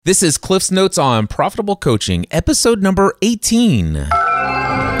This is Cliff's Notes on Profitable Coaching, episode number 18.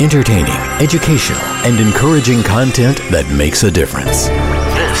 Entertaining, educational, and encouraging content that makes a difference.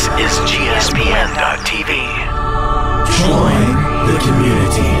 This is GSPN.TV. Join the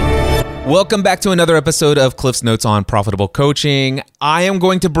community. Welcome back to another episode of Cliff's Notes on Profitable Coaching. I am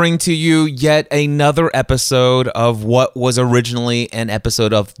going to bring to you yet another episode of what was originally an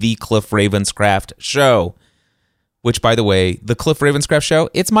episode of The Cliff Ravenscraft Show. Which, by the way, The Cliff Ravenscraft Show,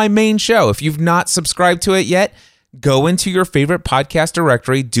 it's my main show. If you've not subscribed to it yet, go into your favorite podcast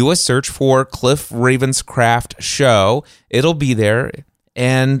directory, do a search for Cliff Ravenscraft Show. It'll be there,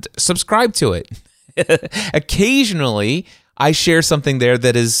 and subscribe to it. Occasionally, I share something there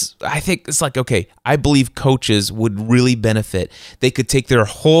that is, I think it's like, okay, I believe coaches would really benefit. They could take their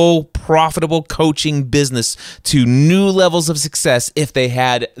whole profitable coaching business to new levels of success if they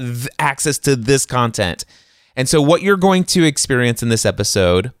had access to this content. And so what you're going to experience in this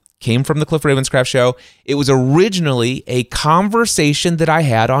episode came from the Cliff Ravenscraft Show. It was originally a conversation that I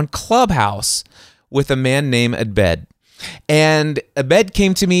had on Clubhouse with a man named Abed. And Abed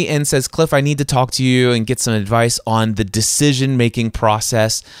came to me and says, Cliff, I need to talk to you and get some advice on the decision-making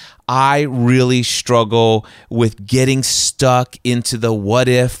process. I really struggle with getting stuck into the what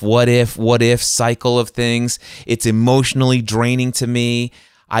if cycle of things. It's emotionally draining to me.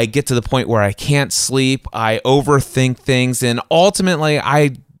 I get to the point where I can't sleep, I overthink things, and ultimately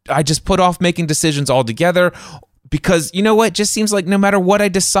I just put off making decisions altogether because, you know what, it just seems like no matter what I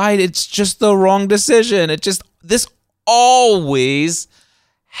decide, it's just the wrong decision. This always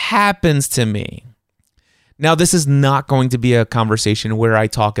happens to me. Now, this is not going to be a conversation where I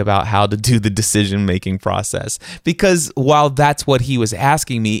talk about how to do the decision-making process, because while that's what he was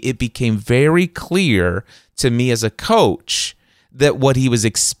asking me, it became very clear to me as a coach that what he was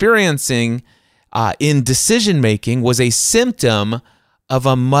experiencing in decision-making was a symptom of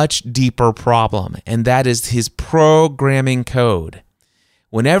a much deeper problem, and that is his programming code.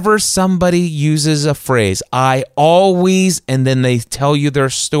 Whenever somebody uses a phrase, I always, and then they tell you their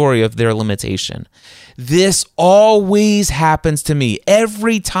story of their limitation. This always happens to me.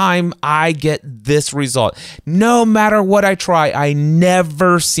 Every time I get this result, no matter what I try, I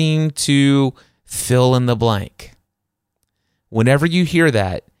never seem to fill in the blank. Whenever you hear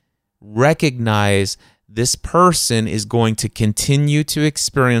that, recognize this person is going to continue to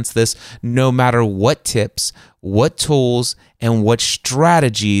experience this no matter what tips, what tools, and what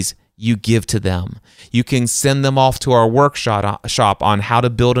strategies you give to them. You can send them off to our workshop on how to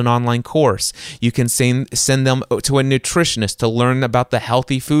build an online course. You can send them to a nutritionist to learn about the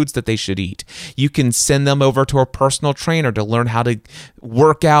healthy foods that they should eat. You can send them over to a personal trainer to learn how to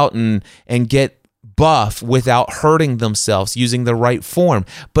work out and get buff without hurting themselves using the right form.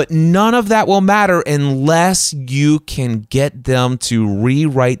 But none of that will matter unless you can get them to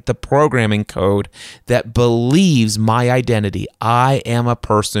rewrite the programming code that believes my identity. I am a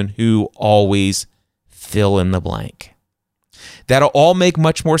person who always fill in the blank. That'll all make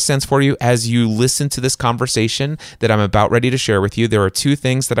much more sense for you as you listen to this conversation that I'm about ready to share with you. There are two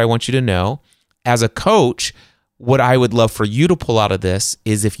things that I want you to know. As a coach, what I would love for you to pull out of this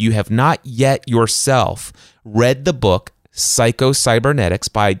is if you have not yet yourself read the book Psycho-Cybernetics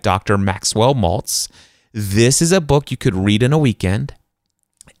by Dr. Maxwell Maltz, this is a book you could read in a weekend,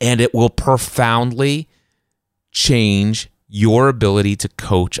 and it will profoundly change your ability to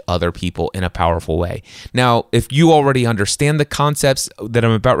coach other people in a powerful way. Now, if you already understand the concepts that I'm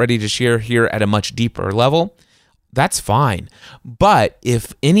about ready to share here at a much deeper level, that's fine. But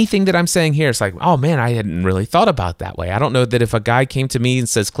if anything that I'm saying here is like, oh man, I hadn't really thought about that way. I don't know that if a guy came to me and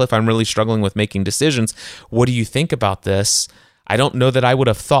says, Cliff, I'm really struggling with making decisions. What do you think about this? I don't know that I would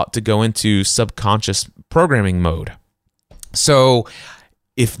have thought to go into subconscious programming mode. So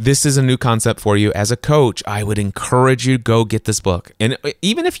if this is a new concept for you as a coach, I would encourage you to go get this book. And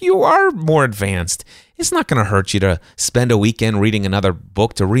even if you are more advanced, it's not going to hurt you to spend a weekend reading another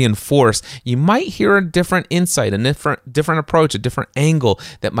book to reinforce. You might hear a different insight, a different approach, a different angle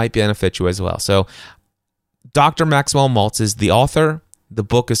that might benefit you as well. So Dr. Maxwell Maltz is the author. The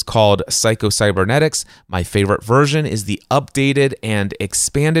book is called Psycho-Cybernetics. My favorite version is the updated and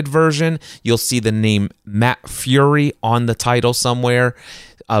expanded version. You'll see the name Matt Fury on the title somewhere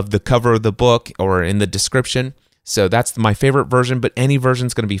of the cover of the book or in the description. So that's my favorite version, but any version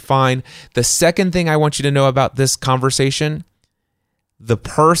is going to be fine. The second thing I want you to know about this conversation, the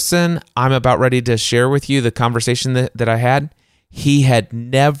person I'm about ready to share with you, the conversation that I had, he had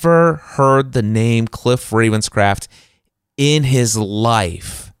never heard the name Cliff Ravenscraft in his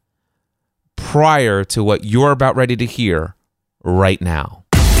life prior to what you're about ready to hear right now.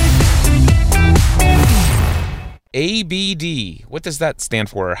 ABD. What does that stand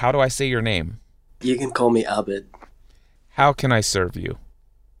for? How do I say your name? You can call me Abid. How can I serve you?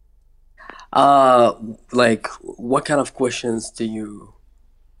 Like, what kind of questions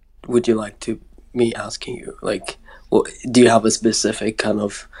would you like to me asking you? Like, do you have a specific kind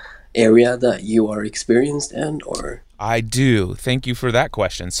of area that you are experienced in, or? I do. Thank you for that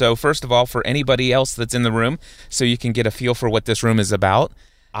question. So first of all, for anybody else that's in the room, so you can get a feel for what this room is about,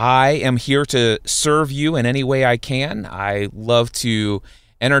 I am here to serve you in any way I can. I love to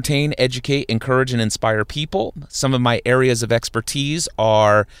entertain, educate, encourage, and inspire people. Some of my areas of expertise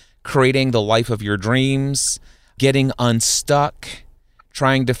are creating the life of your dreams, getting unstuck,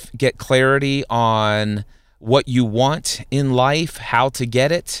 trying to get clarity on what you want in life, how to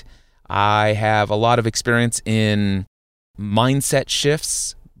get it. I have a lot of experience in mindset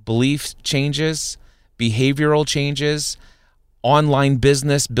shifts, belief changes, behavioral changes, online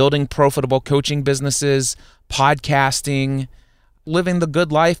business, building profitable coaching businesses, podcasting, living the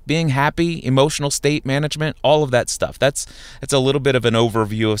good life, being happy, emotional state management, all of that stuff. That's a little bit of an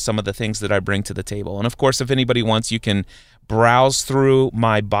overview of some of the things that I bring to the table. And of course, if anybody wants, you can browse through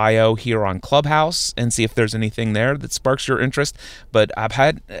my bio here on Clubhouse and see if there's anything there that sparks your interest. But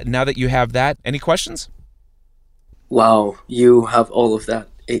now that you have that, any questions? Wow, you have all of that.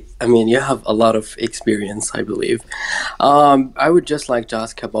 You have a lot of experience, I believe. I would just like to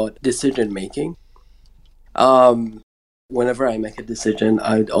ask about decision making. Whenever I make a decision,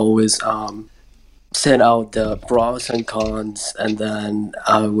 I'd always set out the pros and cons, and then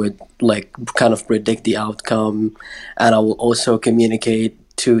I would kind of predict the outcome, and I will also communicate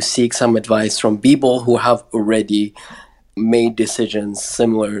to seek some advice from people who have already made decisions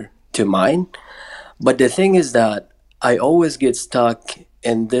similar to mine. But the thing is that I always get stuck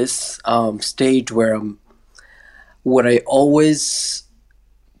in this stage where I always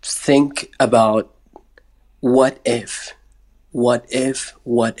think about what if.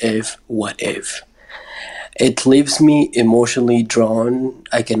 It leaves me emotionally drawn.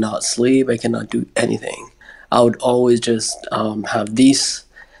 I cannot sleep. I cannot do anything. I would always just have these.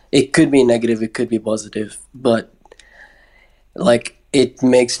 It could be negative. It could be positive. But it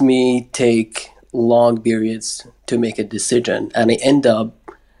makes me take long periods to make a decision. And I end up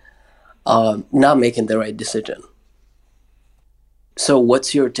not making the right decision. So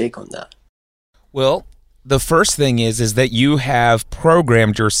what's your take on that? Well, the first thing is that you have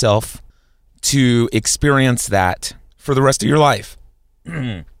programmed yourself to experience that for the rest of your life.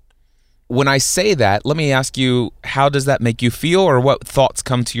 When I say that, let me ask you, how does that make you feel, or what thoughts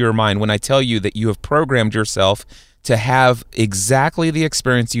come to your mind when I tell you that you have programmed yourself to have exactly the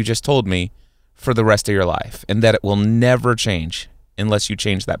experience you just told me for the rest of your life, and that it will never change unless you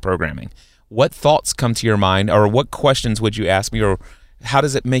change that programming? What thoughts come to your mind, or what questions would you ask me, or how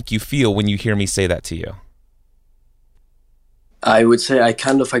does it make you feel when you hear me say that to you? I would say I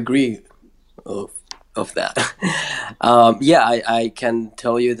kind of agree of that. I can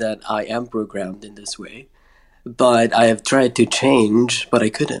tell you that I am programmed in this way, but I have tried to change, but I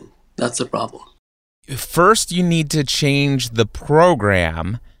couldn't. That's the problem. First, you need to change the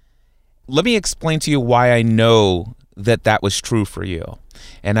program. Let me explain to you why I know that was true for you,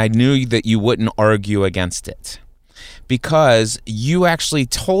 and I knew that you wouldn't argue against it. Because you actually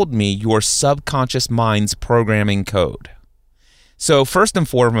told me your subconscious mind's programming code. So first and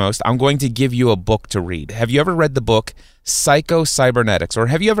foremost, I'm going to give you a book to read. Have you ever read the book Psycho-Cybernetics, or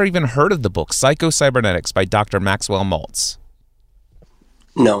have you ever even heard of the book Psycho-Cybernetics by Dr. Maxwell Maltz?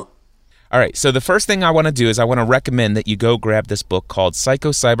 No. All right, so the first thing I want to do is I want to recommend that you go grab this book called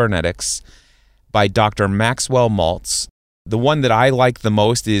Psycho-Cybernetics by Dr. Maxwell Maltz. The one that I like the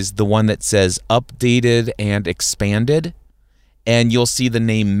most is the one that says Updated and Expanded, and you'll see the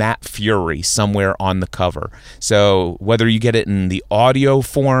name Matt Fury somewhere on the cover. So whether you get it in the audio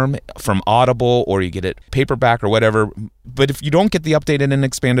form from Audible or you get it paperback or whatever, but if you don't get the updated and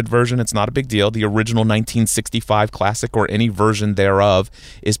expanded version, it's not a big deal. The original 1965 classic or any version thereof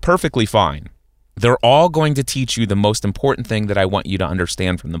is perfectly fine. They're all going to teach you the most important thing that I want you to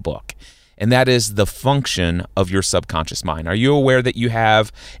understand from the book, and that is the function of your subconscious mind. Are you aware that you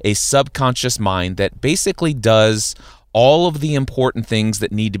have a subconscious mind that basically does all of the important things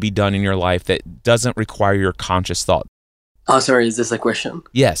that need to be done in your life that doesn't require your conscious thought? Oh, sorry, is this a question?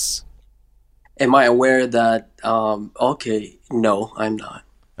 Yes. Am I aware that, okay, no, I'm not.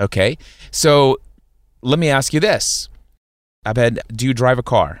 Okay, so let me ask you this. Abed, do you drive a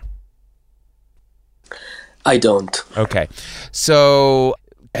car? I don't. Okay, so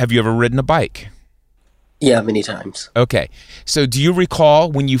have you ever ridden a bike? Yeah, many times. Okay, so do you recall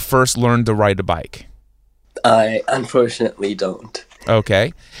when you first learned to ride a bike? I unfortunately don't.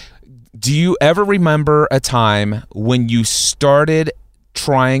 Okay. Do you ever remember a time when you started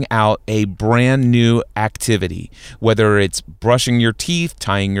trying out a brand new activity, whether it's brushing your teeth,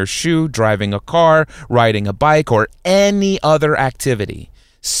 tying your shoe, driving a car, riding a bike, or any other activity?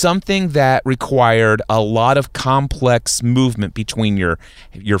 Something that required a lot of complex movement between your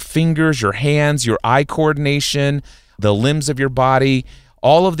fingers, your hands, your eye coordination, the limbs of your body,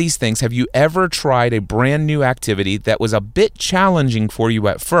 all of these things. Have you ever tried a brand new activity that was a bit challenging for you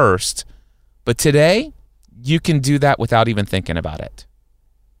at first, but today you can do that without even thinking about it?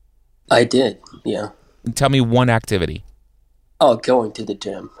 I did, yeah. Tell me one activity. Oh, going to the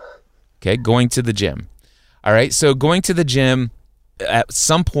gym. Okay, going to the gym. All right, so going to the gym, at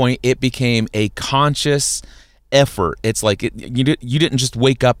some point, it became a conscious effort. It's like you didn't just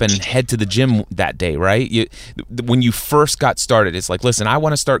wake up and head to the gym that day, right? When you first got started, it's like, listen, I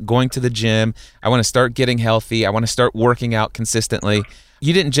want to start going to the gym. I want to start getting healthy. I want to start working out consistently.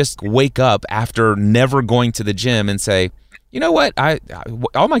 You didn't just wake up after never going to the gym and say, you know what?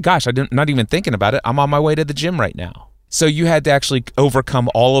 Oh my gosh, I'm not even thinking about it. I'm on my way to the gym right now. So you had to actually overcome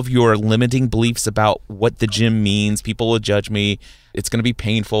all of your limiting beliefs about what the gym means. People will judge me. It's going to be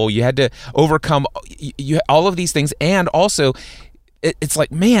painful. You had to overcome all of these things. And also, it's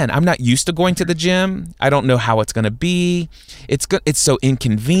like, man, I'm not used to going to the gym. I don't know how it's going to be. It's so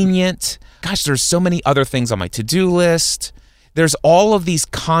inconvenient. Gosh, there's so many other things on my to-do list. There's all of these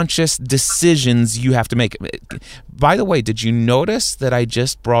conscious decisions you have to make. By the way, did you notice that I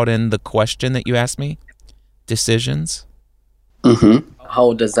just brought in the question that you asked me? Decisions? Mm-hmm.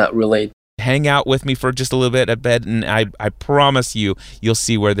 How does that relate? Hang out with me for just a little bit at bed, and I promise you'll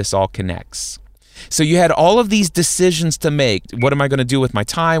see where this all connects. So you had all of these decisions to make. What am I going to do with my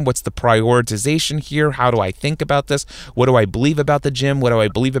time? What's the prioritization here? How do I think about this? What do I believe about the gym? What do I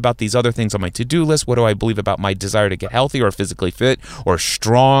believe about these other things on my to-do list? What do I believe about my desire to get healthy or physically fit or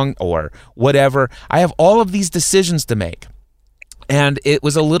strong or whatever? I have all of these decisions to make. And it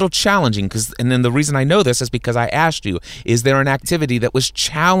was a little challenging and then the reason I know this is because I asked you, is there an activity that was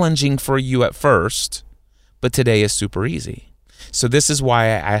challenging for you at first, but today is super easy? So this is why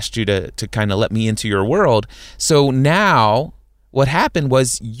I asked you to kind of let me into your world. So now what happened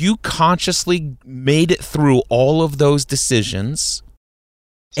was you consciously made it through all of those decisions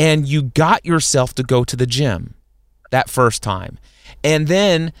and you got yourself to go to the gym that first time. And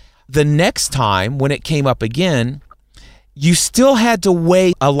then the next time when it came up again, you still had to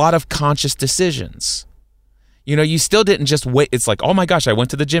weigh a lot of conscious decisions. You know, you still didn't just wait. It's like, oh my gosh, I went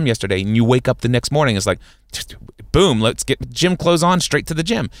to the gym yesterday. And you wake up the next morning. It's like, boom, let's get gym clothes on, straight to the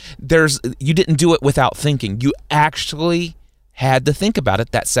gym. You didn't do it without thinking. You actually had to think about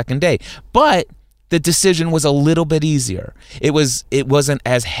it that second day. But the decision was a little bit easier. It wasn't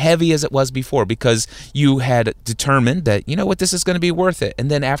as heavy as it was before because you had determined that, you know what, this is going to be worth it.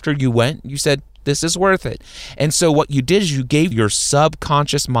 And then after you went, you said, this is worth it. And so what you did is you gave your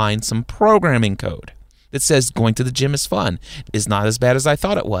subconscious mind some programming code that says going to the gym is fun. It's not as bad as I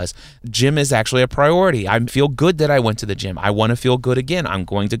thought it was. Gym is actually a priority. I feel good that I went to the gym. I want to feel good again. I'm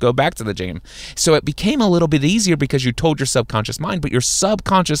going to go back to the gym. So it became a little bit easier because you told your subconscious mind, but your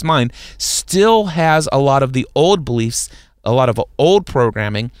subconscious mind still has a lot of the old beliefs, a lot of old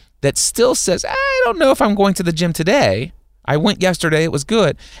programming that still says, I don't know if I'm going to the gym today. I went yesterday, it was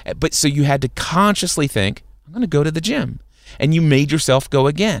good. But so you had to consciously think, I'm going to go to the gym. And you made yourself go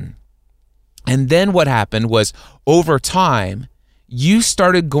again. And then what happened was over time, you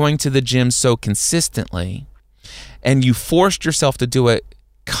started going to the gym so consistently and you forced yourself to do it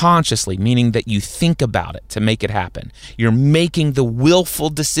consciously, meaning that you think about it to make it happen. You're making the willful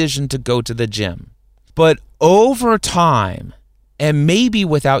decision to go to the gym. But over time, and maybe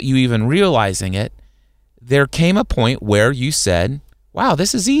without you even realizing it, there came a point where you said, wow,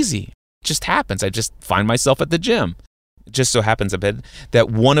 this is easy. It just happens. I just find myself at the gym. It just so happens a bit that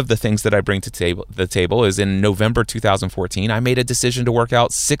one of the things that I bring to the table is in November 2014, I made a decision to work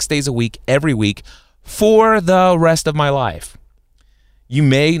out 6 days a week, every week, for the rest of my life. You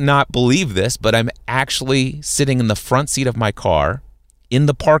may not believe this, but I'm actually sitting in the front seat of my car in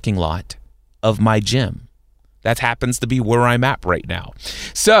the parking lot of my gym. That happens to be where I'm at right now.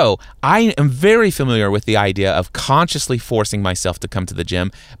 So I am very familiar with the idea of consciously forcing myself to come to the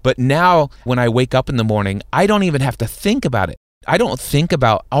gym. But now when I wake up in the morning, I don't even have to think about it. I don't think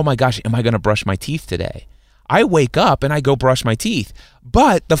about, oh my gosh, am I going to brush my teeth today? I wake up and I go brush my teeth.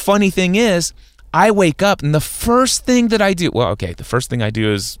 But the funny thing is, I wake up and the first thing that I do, the first thing I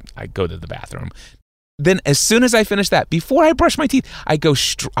do is I go to the bathroom. Then as soon as I finish that, before I brush my teeth,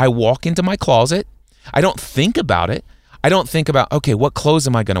 I walk into my closet. I don't think about it. I don't think about, okay, what clothes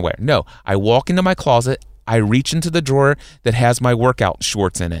am I going to wear? No, I walk into my closet. I reach into the drawer that has my workout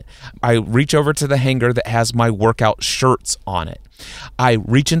shorts in it. I reach over to the hanger that has my workout shirts on it. I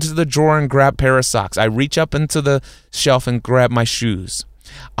reach into the drawer and grab a pair of socks. I reach up into the shelf and grab my shoes.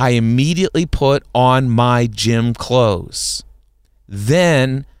 I immediately put on my gym clothes.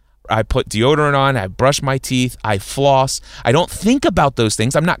 Then I put deodorant on, I brush my teeth, I floss. I don't think about those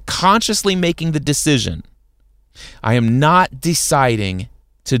things. I'm not consciously making the decision. I am not deciding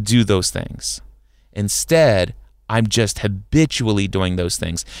to do those things. Instead, I'm just habitually doing those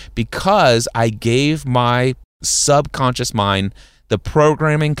things because I gave my subconscious mind the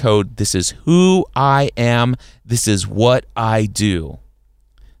programming code. This is who I am. This is what I do.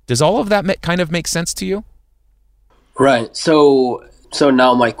 Does all of that kind of make sense to you? Right. So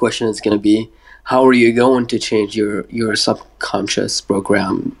now my question is going to be, how are you going to change your subconscious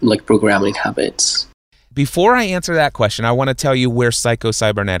programming habits? Before I answer that question, I want to tell you where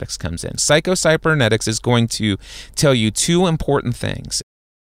psychocybernetics comes in. Psychocybernetics is going to tell you two important things.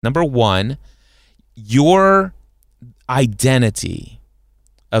 Number one, your identity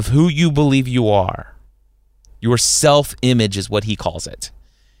of who you believe you are, your self-image is what he calls it,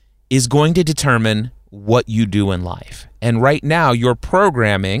 is going to determine what you do in life. And right now, your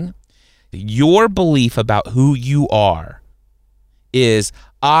programming, your belief about who you are is,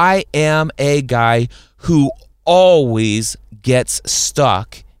 I am a guy who always gets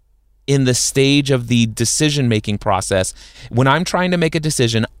stuck in the stage of the decision-making process. When I'm trying to make a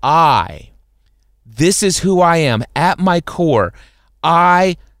decision, this is who I am at my core.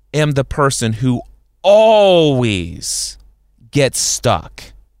 I am the person who always gets stuck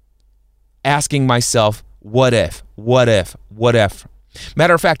asking myself, what if?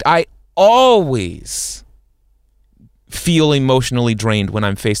 Matter of fact, I always feel emotionally drained when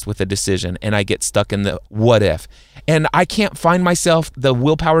I'm faced with a decision and I get stuck in the what if. And I can't find myself the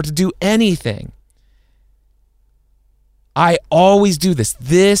willpower to do anything. I always do this.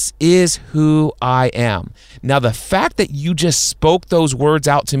 This is who I am. Now, the fact that you just spoke those words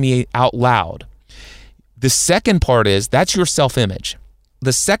out to me out loud, the second part is that's your self-image.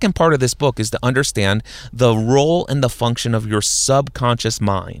 The second part of this book is to understand the role and the function of your subconscious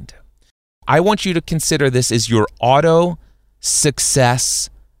mind. I want you to consider this as your auto success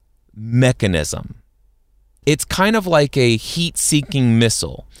mechanism. It's kind of like a heat-seeking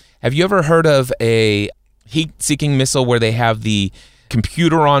missile. Have you ever heard of a heat-seeking missile where they have the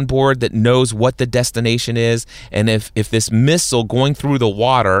computer on board that knows what the destination is, and if this missile going through the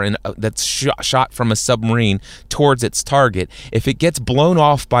water and that's shot from a submarine towards its target, if it gets blown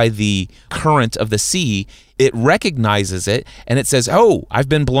off by the current of the sea, it recognizes it and it says, oh, I've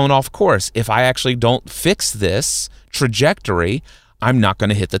been blown off course. If I actually don't fix this trajectory, I'm not going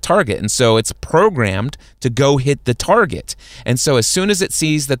to hit the target. And so it's programmed to go hit the target. And so as soon as it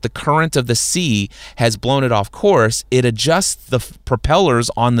sees that the current of the sea has blown it off course, it adjusts the propellers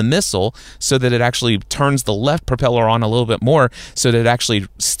on the missile so that it actually turns the left propeller on a little bit more so that it actually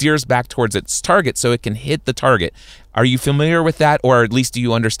steers back towards its target so it can hit the target. Are you familiar with that, or at least do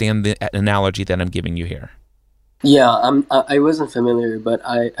you understand the analogy that I'm giving you here? Yeah, I wasn't familiar, but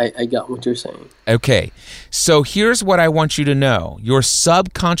I got what you're saying. Okay, so here's what I want you to know. Your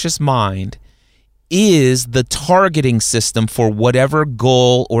subconscious mind is the targeting system for whatever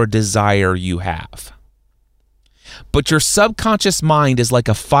goal or desire you have. But your subconscious mind is like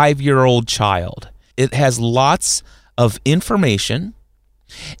a 5-year-old child. It has lots of information,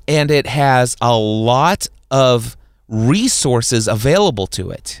 and it has a lot of resources available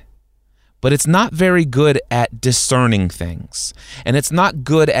to it. But it's not very good at discerning things, and it's not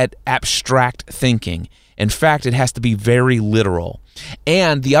good at abstract thinking. In fact, it has to be very literal.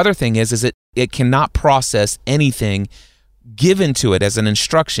 And the other thing is it cannot process anything given to it as an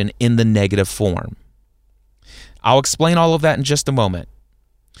instruction in the negative form. I'll explain all of that in just a moment.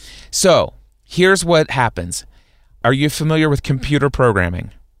 So, here's what happens. Are you familiar with computer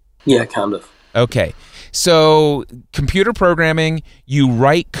programming? Yeah, kind of. Okay. So computer programming, you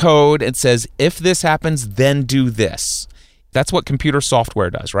write code and says, if this happens, then do this. That's what computer software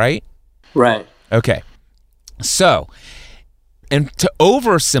does, right? Right. Okay. So, and to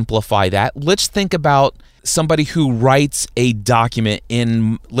oversimplify that, let's think about somebody who writes a document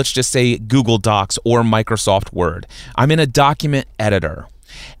in, let's just say, Google Docs or Microsoft Word. I'm in a document editor,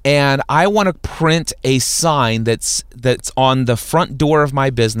 and I want to print a sign that's on the front door of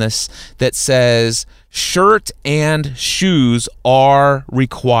my business that says, shirt and shoes are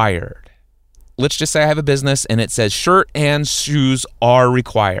required. Let's just say I have a business and it says shirt and shoes are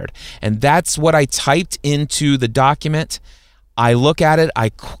required. And that's what I typed into the document. I look at it, I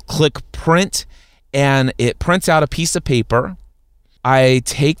click print, and it prints out a piece of paper. I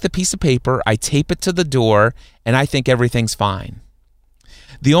take the piece of paper, I tape it to the door, and I think everything's fine.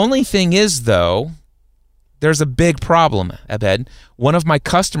 The only thing is, though, there's a big problem, Abed. One of my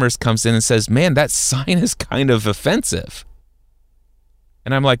customers comes in and says, man, that sign is kind of offensive.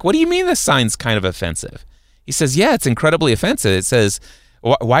 And I'm like, what do you mean the sign's kind of offensive? He says, yeah, it's incredibly offensive. It says,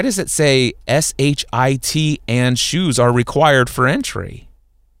 why does it say SHIT and shoes are required for entry?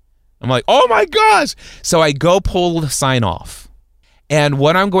 I'm like, oh my gosh. So I go pull the sign off. And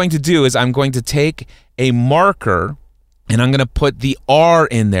what I'm going to do is I'm going to take a marker and I'm going to put the R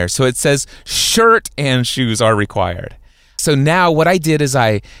in there. So it says shirt and shoes are required. So now what I did is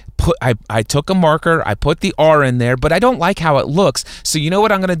I took a marker, I put the R in there, but I don't like how it looks. So you know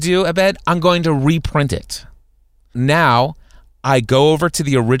what I'm going to do, Abed? I'm going to reprint it. Now I go over to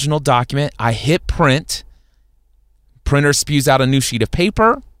the original document. I hit print. Printer spews out a new sheet of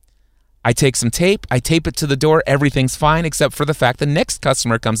paper. I take some tape. I tape it to the door. Everything's fine except for the fact the next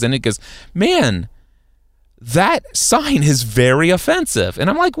customer comes in and goes, man, that sign is very offensive.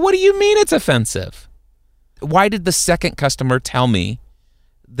 And I'm like, what do you mean it's offensive? Why did the second customer tell me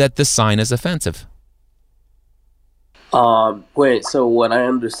that the sign is offensive? Wait, so what I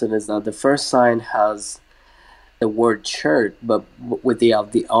understand is that the first sign has the word shirt, but with the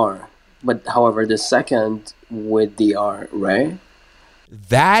R. But however, the second with the R, right?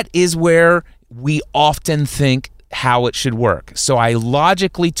 That is where we often think how it should work. So I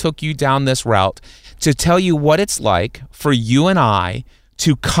logically took you down this route to tell you what it's like for you and I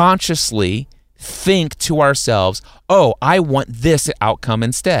to consciously think to ourselves, oh, I want this outcome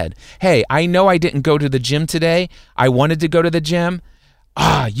instead. Hey, I know I didn't go to the gym today. I wanted to go to the gym.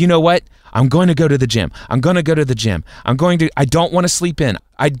 You know what? I'm going to go to the gym. I don't want to sleep in.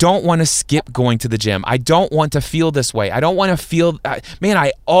 I don't want to skip going to the gym. I don't want to feel this way. I don't want to feel, man,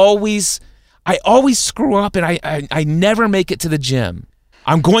 I always screw up and I never make it to the gym.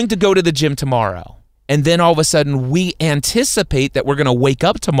 I'm going to go to the gym tomorrow. And then all of a sudden we anticipate that we're going to wake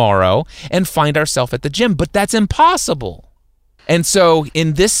up tomorrow and find ourselves at the gym, but that's impossible. And so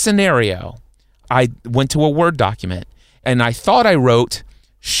in this scenario, I went to a Word document and I thought I wrote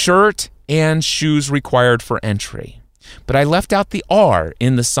shirt and shoes required for entry, but I left out the R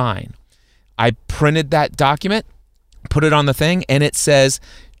in the sign. I printed that document, put it on the thing, and it says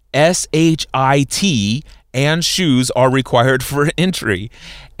SHIT and shoes are required for entry.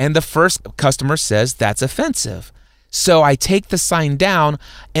 And the first customer says that's offensive. So I take the sign down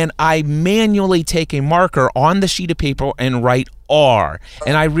and I manually take a marker on the sheet of paper and write R.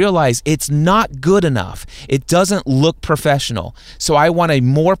 And I realize it's not good enough. It doesn't look professional. So I want a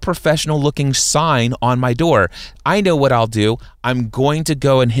more professional looking sign on my door. I know what I'll do. I'm going to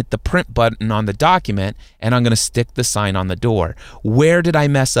go and hit the print button on the document and I'm going to stick the sign on the door. Where did I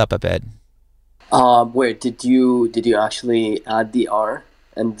mess up, Abed? Where did you actually add the R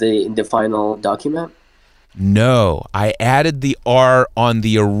in the final document? No, I added the R on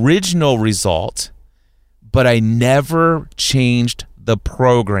the original result, but I never changed the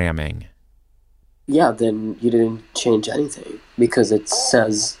programming. Yeah, then you didn't change anything because it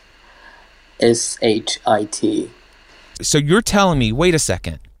says SHIT. So you're telling me, wait a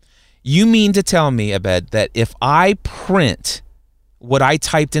second, you mean to tell me, Abed, that if I print what I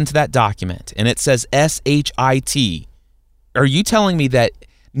typed into that document and it says SHIT, are you telling me that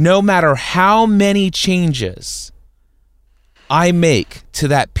no matter how many changes I make to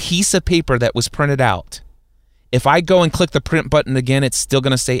that piece of paper that was printed out, if I go and click the print button again, it's still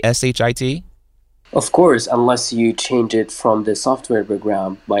going to say SHIT? Of course, unless you change it from the software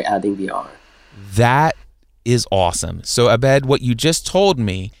program by adding the R. That is awesome. So, Abed, what you just told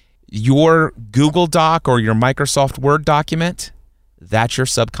me, your Google Doc or your Microsoft Word document, that's your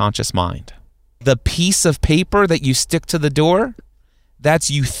subconscious mind. The piece of paper that you stick to the door,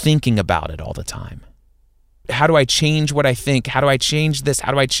 that's you thinking about it all the time. How do I change what I think? How do I change this?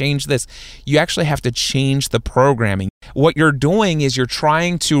 How do I change this? You actually have to change the programming. What you're doing is you're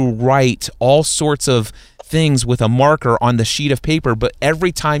trying to write all sorts of things with a marker on the sheet of paper, but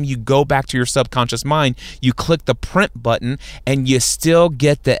every time you go back to your subconscious mind, you click the print button and you still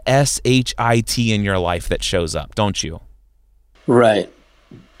get the SHIT in your life that shows up, don't you? Right.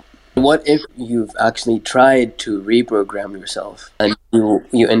 What if you've actually tried to reprogram yourself and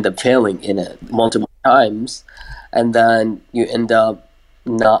you end up failing in it multiple times and then you end up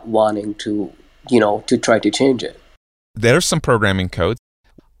not wanting to try to change it? There's some programming code.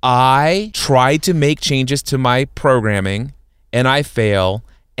 I try to make changes to my programming and I fail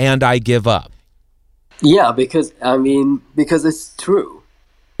and I give up. Yeah, because it's true.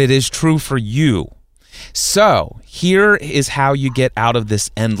 It is true for you. So here is how you get out of this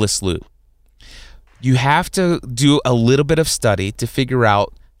endless loop. You have to do a little bit of study to figure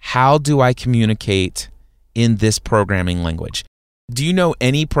out, how do I communicate in this programming language? Do you know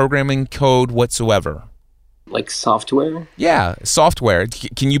any programming code whatsoever? Like software? Yeah, software.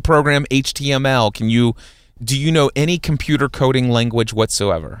 Can you program HTML? Do you know any computer coding language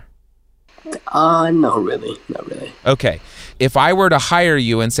whatsoever? Not really. Okay. If I were to hire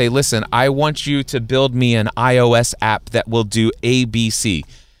you and say, listen, I want you to build me an iOS app that will do ABC,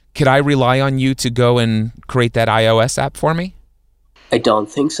 could I rely on you to go and create that iOS app for me? I don't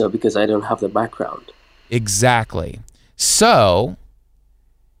think so, because I don't have the background. Exactly. So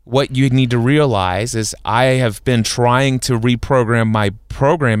what you need to realize is, I have been trying to reprogram my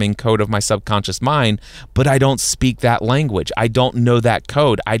programming code of my subconscious mind, but I don't speak that language. I don't know that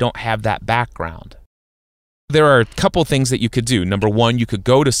code. I don't have that background. There are a couple things that you could do. Number one, you could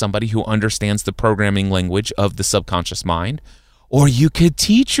go to somebody who understands the programming language of the subconscious mind, or you could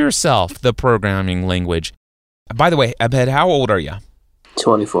teach yourself the programming language. By the way, Abed, how old are you?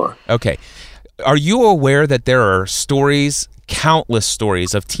 24. Okay. Are you aware that there are stories, countless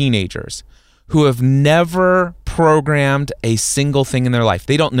stories of teenagers who have never programmed a single thing in their life?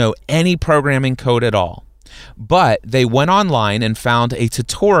 They don't know any programming code at all. But they went online and found a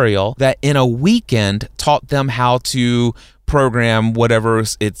tutorial that in a weekend taught them how to program whatever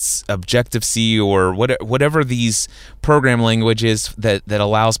it's Objective-C or whatever these program languages that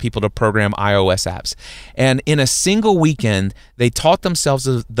allows people to program iOS apps. And in a single weekend, they taught themselves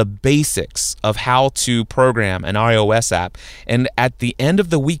the basics of how to program an iOS app. And at the end of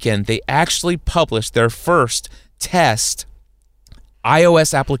the weekend, they actually published their first test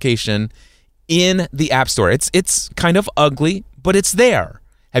iOS application in the App Store. It's kind of ugly, but it's there.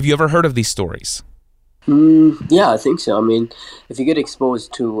 Have you ever heard of these stories? Yeah, I think so. I mean, if you get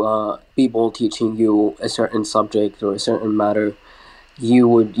exposed to people teaching you a certain subject or a certain matter, you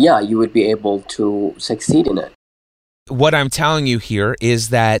would be able to succeed in it. What I'm telling you here is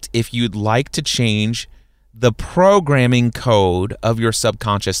that if you'd like to change the programming code of your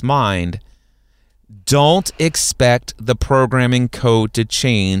subconscious mind, don't expect the programming code to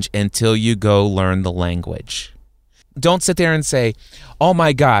change until you go learn the language. Don't sit there and say, oh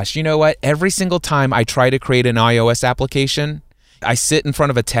my gosh, you know what? Every single time I try to create an iOS application, I sit in front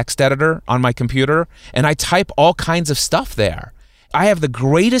of a text editor on my computer and I type all kinds of stuff there. I have the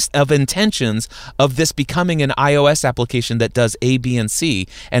greatest of intentions of this becoming an iOS application that does A, B, and C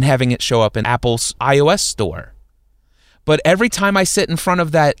and having it show up in Apple's iOS store. But every time I sit in front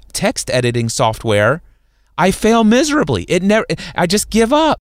of that text editing software, I fail miserably. I just give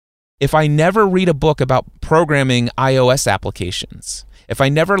up. If I never read a book about programming iOS applications, if I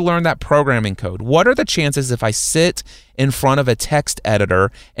never learn that programming code, what are the chances if I sit in front of a text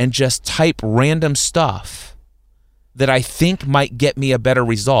editor and just type random stuff that I think might get me a better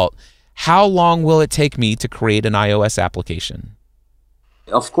result? How long will it take me to create an iOS application?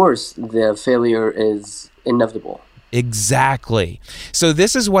 Of course, the failure is inevitable. Exactly. So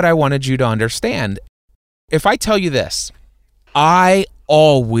this is what I wanted you to understand. If I tell you this, I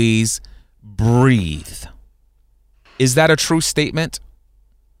always breathe. Is that a true statement?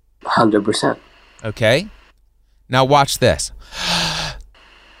 100%. Okay. Now watch this.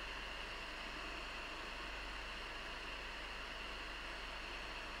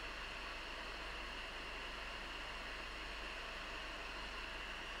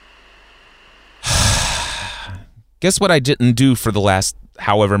 Guess what I didn't do for the last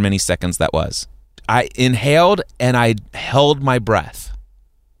however many seconds that was? I inhaled and I held my breath.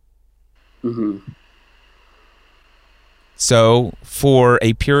 Mm-hmm. So for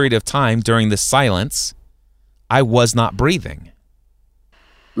a period of time during the silence, I was not breathing.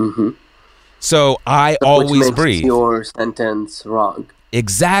 Mm-hmm. So I always breathe. Your sentence wrong.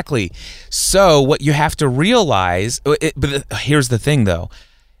 Exactly. So what you have to realize, but here's the thing though,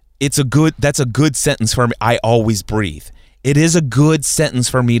 that's a good sentence for me. I always breathe. It is a good sentence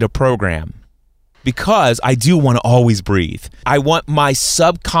for me to program because I do want to always breathe. I want my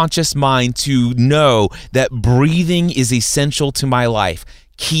subconscious mind to know that breathing is essential to my life.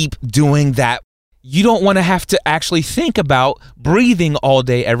 Keep doing that. You don't want to have to actually think about breathing all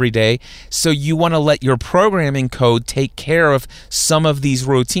day, every day. So you want to let your programming code take care of some of these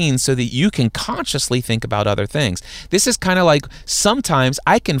routines so that you can consciously think about other things. This is kind of like sometimes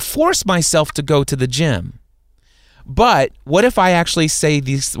I can force myself to go to the gym. But what if I actually say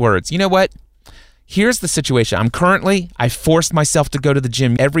these words? You know what? Here's the situation. I forced myself to go to the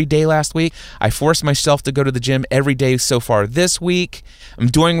gym every day last week. I forced myself to go to the gym every day so far this week. I'm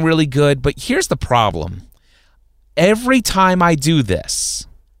doing really good, but here's the problem. Every time I do this,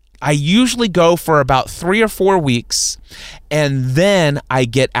 I usually go for about 3 or 4 weeks, and then I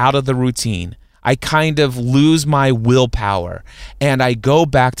get out of the routine. I kind of lose my willpower and I go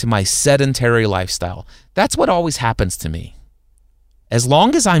back to my sedentary lifestyle. That's what always happens to me. As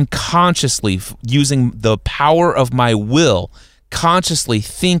long as I'm consciously using the power of my will, consciously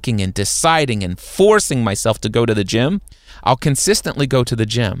thinking and deciding and forcing myself to go to the gym, I'll consistently go to the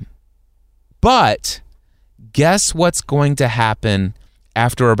gym. But guess what's going to happen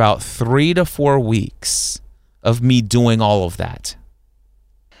after about 3 to 4 weeks of me doing all of that?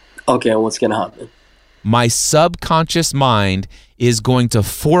 Okay, what's going to happen? My subconscious mind is going to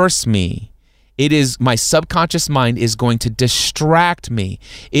force me. My subconscious mind is going to distract me.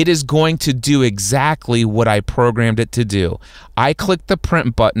 It is going to do exactly what I programmed it to do. I click the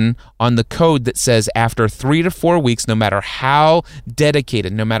print button on the code that says after 3 to 4 weeks, no matter how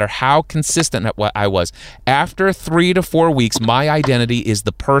dedicated, no matter how consistent at what I was, after 3 to 4 weeks, my identity is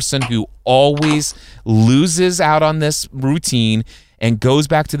the person who always loses out on this routine and goes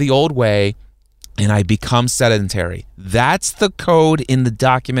back to the old way, and I become sedentary. That's the code in the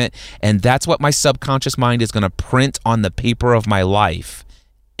document, and that's what my subconscious mind is going to print on the paper of my life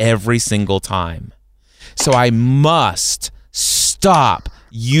every single time. So I must stop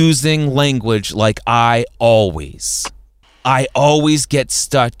using language like I always get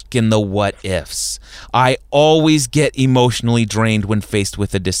stuck in the what ifs. I always get emotionally drained when faced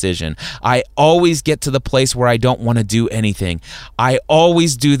with a decision. I always get to the place where I don't want to do anything. I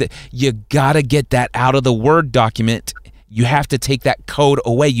always do that. You got to get that out of the Word document. You have to take that code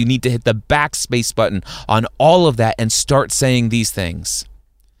away. You need to hit the backspace button on all of that and start saying these things.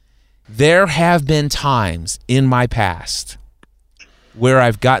 There have been times in my past where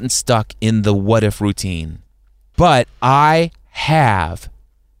I've gotten stuck in the what if routine. But I have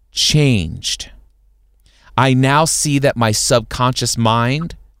changed. I now see that my subconscious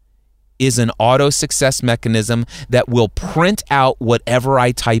mind is an auto success mechanism that will print out whatever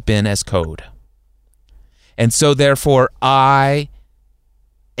I type in as code. And so therefore, I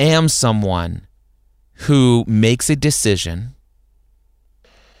am someone who makes a decision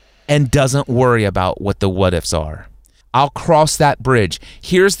and doesn't worry about what the what ifs are. I'll cross that bridge.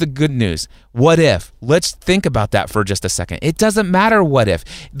 Here's the good news. What if? Let's think about that for just a second. It doesn't matter what if.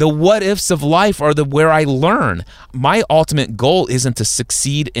 The what ifs of life are where I learn. My ultimate goal isn't to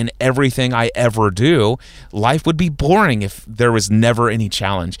succeed in everything I ever do. Life would be boring if there was never any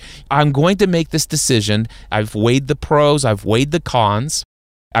challenge. I'm going to make this decision. I've weighed the pros. I've weighed the cons.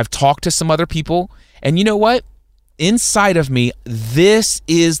 I've talked to some other people. And you know what? Inside of me, this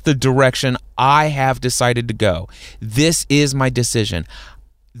is the direction I have decided to go. This is my decision.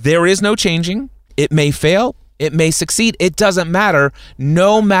 There is no changing. It may fail. It may succeed. It doesn't matter.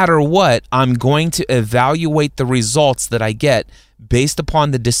 No matter what, I'm going to evaluate the results that I get based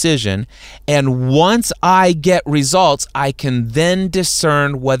upon the decision. And once I get results, I can then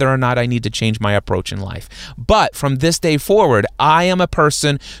discern whether or not I need to change my approach in life. But from this day forward, I am a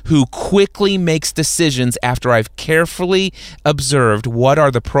person who quickly makes decisions after I've carefully observed what are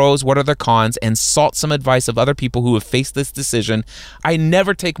the pros, what are the cons, and sought some advice of other people who have faced this decision. I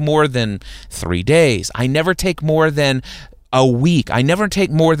never take more than 3 days. I never take more than a week. I never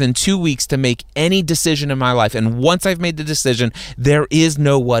take more than 2 weeks to make any decision in my life. And once I've made the decision, there is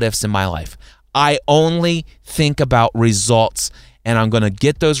no what ifs in my life. I only think about results, and I'm going to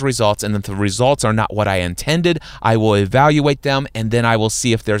get those results. And if the results are not what I intended, I will evaluate them, and then I will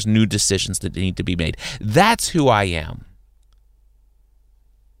see if there's new decisions that need to be made. That's who I am.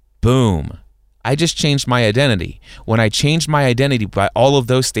 Boom. I just changed my identity. When I changed my identity by all of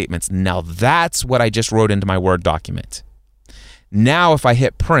those statements, now that's what I just wrote into my Word document. Now, if I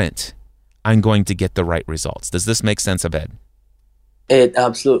hit print, I'm going to get the right results. Does this make sense, Abed? It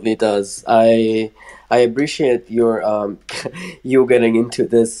absolutely does. I appreciate your you getting into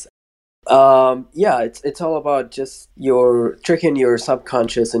this. Yeah, it's all about just your tricking your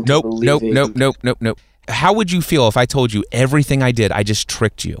subconscious into believing. Nope. How would you feel if I told you everything I did, I just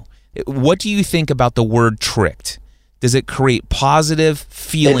tricked you? What do you think about the word tricked? Does it create positive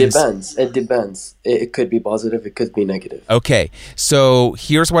feelings? It depends. It could be positive. It could be negative. Okay. So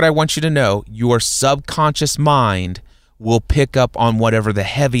here's what I want you to know. Your subconscious mind will pick up on whatever the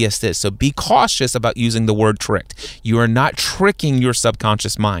heaviest is. So be cautious about using the word tricked. You are not tricking your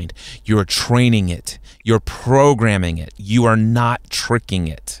subconscious mind. You're training it. You're programming it. You are not tricking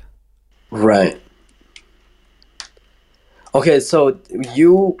it. Right. Okay, so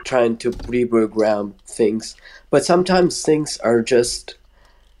you trying to reprogram things, but sometimes things are just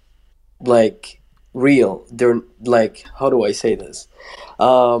like real. They're like, how do I say this?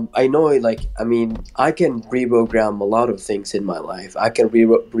 I know, I can reprogram a lot of things in my life. I can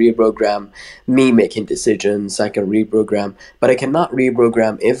reprogram me making decisions. I can reprogram, but I cannot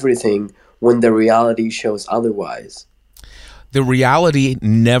reprogram everything when the reality shows otherwise? The reality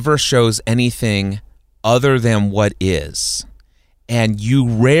never shows anything other than what is. And you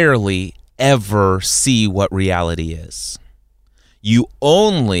rarely ever see what reality is. You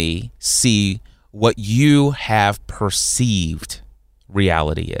only see what you have perceived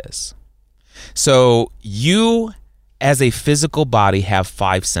reality is. So you, as a physical body, have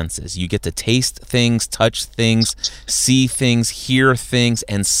 5 senses. You get to taste things, touch things, see things, hear things,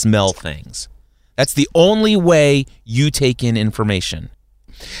 and smell things. That's the only way you take in information.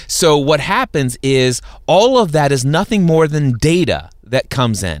 So what happens is all of that is nothing more than data that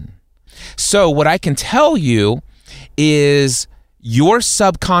comes in. So what I can tell you is your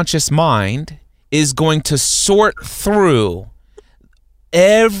subconscious mind is going to sort through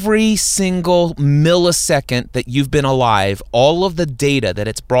every single millisecond that you've been alive, all of the data that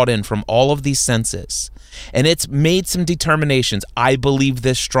it's brought in from all of these senses. And it's made some determinations. I believe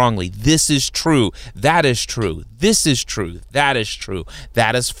this strongly. This is true. That is true. This is true. That is true.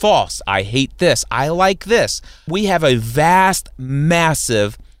 That is false. I hate this. I like this. We have a vast,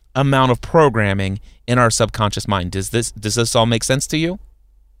 massive amount of programming in our subconscious mind. Does this all make sense to you?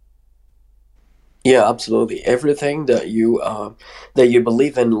 Yeah, absolutely. Everything that you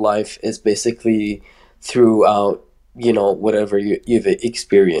believe in life is basically throughout, whatever you've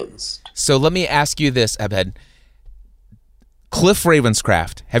experienced. So let me ask you this, Abed. Cliff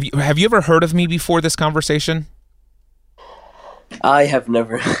Ravenscraft. Have you ever heard of me before this conversation? I have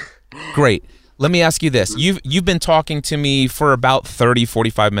never. Great. Let me ask you this. You've been talking to me for about 30,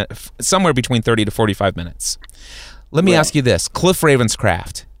 45 minutes, somewhere between 30 to 45 minutes. Let me ask you this. Cliff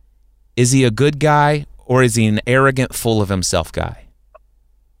Ravenscraft. Is he a good guy or is he an arrogant, full of himself guy?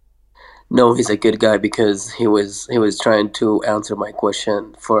 No, he's a good guy because he was trying to answer my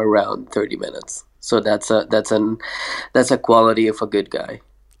question for around 30 minutes. So that's a quality of a good guy.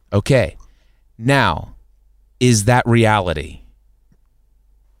 Okay. Now, is that reality?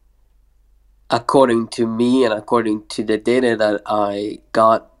 According to me and according to the data that I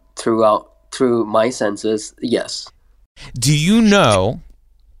got through my senses, yes. Do you know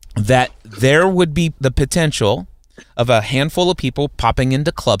that there would be the potential of a handful of people popping into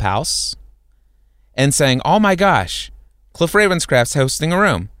Clubhouse and saying, oh my gosh, Cliff Ravenscraft's hosting a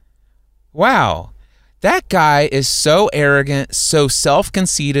room. Wow, that guy is so arrogant, so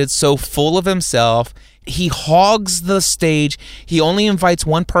self-conceited, so full of himself. He hogs the stage. He only invites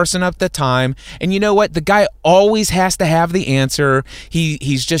one person up at a time. And you know what? The guy always has to have the answer.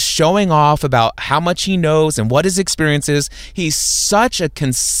 He's just showing off about how much he knows and what his experience is. He's such a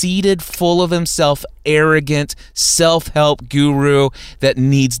conceited, full of himself, arrogant, self-help guru that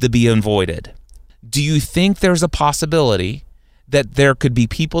needs to be avoided. Do you think there's a possibility that there could be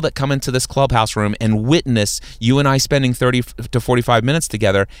people that come into this Clubhouse room and witness you and I spending 30 to 45 minutes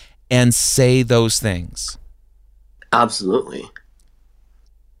together and say those things? Absolutely.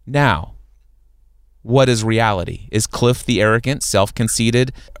 Now, what is reality? Is Cliff the arrogant,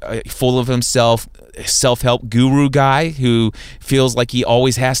 self-conceited, full of himself, self-help guru guy who feels like he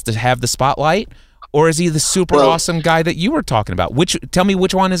always has to have the spotlight? Or is he the super awesome guy that you were talking about? Tell me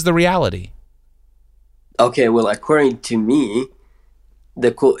which one is the reality? Okay, well, according to me,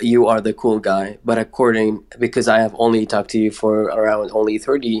 you are the cool guy. But because I have only talked to you for around only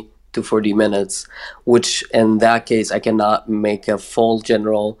 30 to 40 minutes, which in that case, I cannot make a full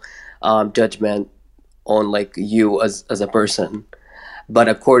general judgment on like you as a person. But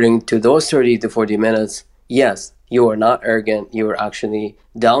according to those 30 to 40 minutes, yes, you are not arrogant. You are actually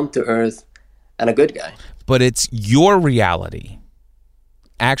down to earth and a good guy. But it's your reality.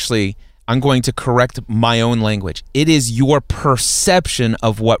 Actually, I'm going to correct my own language. It is your perception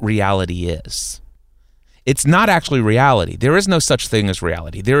of what reality is. It's not actually reality. There is no such thing as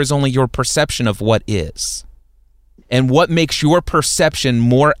reality. There is only your perception of what is. And what makes your perception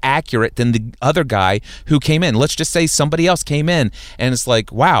more accurate than the other guy who came in? Let's just say somebody else came in and it's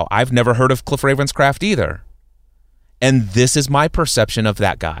like, wow, I've never heard of Cliff Ravenscraft either. And this is my perception of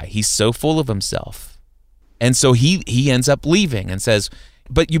that guy. He's so full of himself. And so he ends up leaving and says,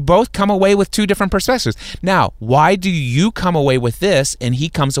 but you both come away with two different perspectives. Now, why do you come away with this and he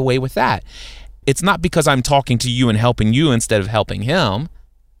comes away with that? It's not because I'm talking to you and helping you instead of helping him.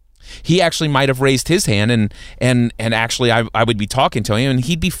 He actually might have raised his hand and actually I would be talking to him and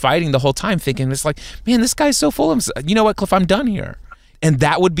he'd be fighting the whole time thinking, it's like, man, this guy's so full of himself. You know what, Cliff, I'm done here. And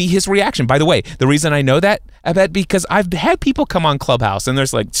that would be his reaction. By the way, the reason I know that, I bet because I've had people come on Clubhouse and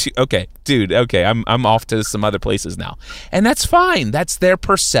there's like, okay, dude, okay, I'm off to some other places now. And that's fine. That's their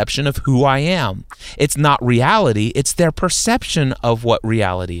perception of who I am. It's not reality. It's their perception of what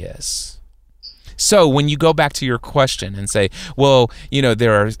reality is. So when you go back to your question and say, well,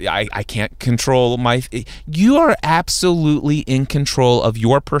 I can't control you are absolutely in control of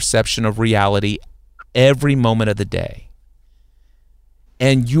your perception of reality every moment of the day.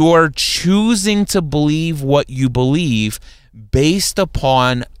 And you're choosing to believe what you believe based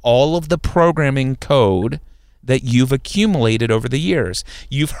upon all of the programming code that you've accumulated over the years.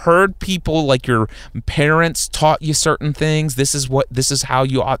 You've heard people like your parents taught you certain things. This is how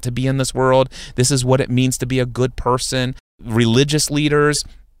you ought to be in this world. This is what it means to be a good person. Religious leaders,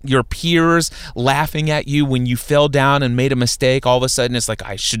 your peers laughing at you when you fell down and made a mistake. All of a sudden it's like,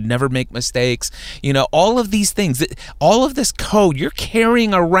 I should never make mistakes. All of these things, all of this code, you're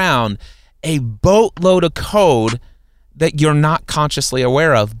carrying around a boatload of code that you're not consciously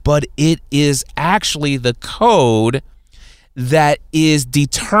aware of, but it is actually the code that is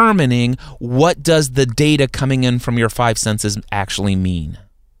determining what does the data coming in from your five senses actually mean.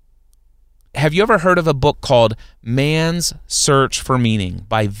 Have you ever heard of a book called Man's Search for Meaning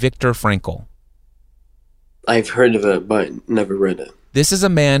by Viktor Frankl? I've heard of it, but never read it. This is a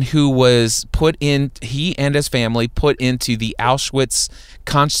man who was he and his family put into the Auschwitz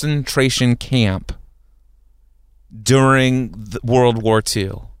concentration camp during World War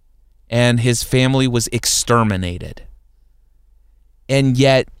II, and his family was exterminated. And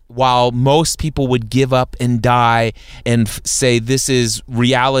yet, while most people would give up and die and say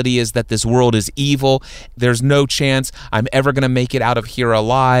reality is that this world is evil, there's no chance I'm ever going to make it out of here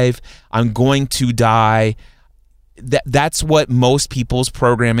alive, I'm going to die. That's what most people's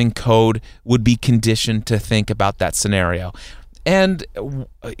programming code would be conditioned to think about that scenario. And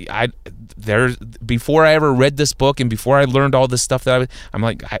before I ever read this book and before I learned all this stuff I'm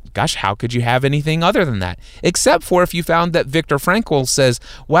like, gosh, how could you have anything other than that? Except for if you found that Viktor Frankl says,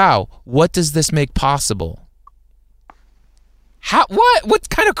 wow, what does this make possible? What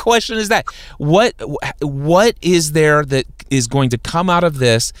kind of question is that? What is there that is going to come out of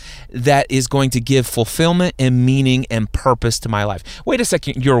this that is going to give fulfillment and meaning and purpose to my life? Wait a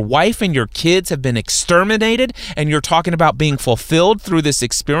second, your wife and your kids have been exterminated and you're talking about being fulfilled through this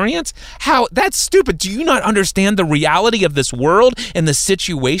experience? How? That's stupid. Do you not understand the reality of this world and the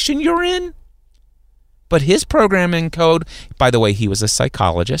situation you're in? But his programming code, by the way, he was a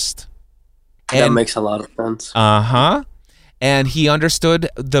psychologist. That makes a lot of sense. Uh-huh. And he understood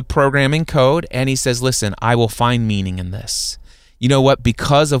the programming code, and he says, listen, I will find meaning in this. You know what?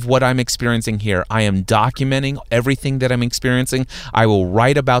 Because of what I'm experiencing here, I am documenting everything that I'm experiencing. I will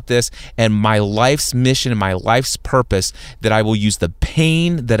write about this, and my life's mission and my life's purpose, that I will use the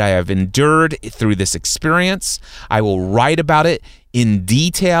pain that I have endured through this experience. I will write about it in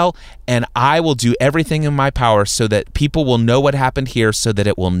detail, and I will do everything in my power so that people will know what happened here so that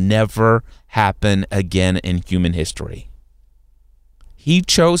it will never happen again in human history. He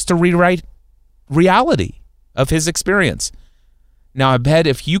chose to rewrite reality of his experience. Now, I bet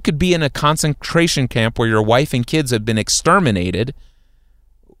if you could be in a concentration camp where your wife and kids have been exterminated,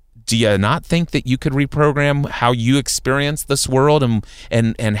 do you not think that you could reprogram how you experience this world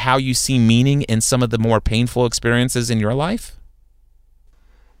and how you see meaning in some of the more painful experiences in your life?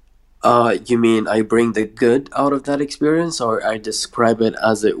 You mean I bring the good out of that experience, or I describe it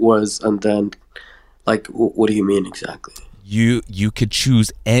as it was, and then, like, what do you mean exactly? You could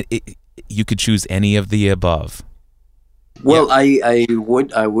choose any of the above. Well, yeah.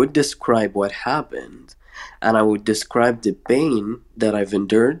 I would describe what happened, and I would describe the pain that I've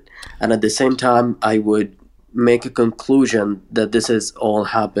endured, and at the same time I would make a conclusion that this has all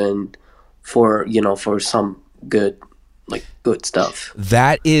happened for some good stuff.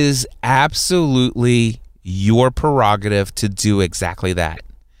 That is absolutely your prerogative to do exactly that.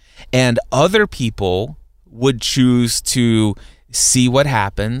 And other people would choose to see what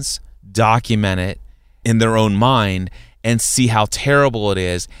happens, document it in their own mind, and see how terrible it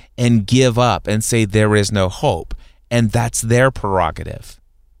is, and give up and say there is no hope. And that's their prerogative.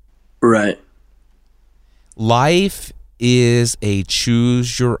 Right. Life is a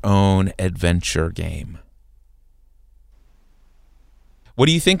choose-your-own adventure game. What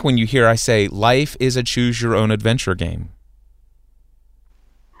do you think when you hear I say life is a choose-your-own adventure game?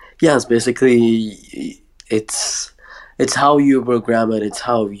 Yes, basically, it's how you program it. It's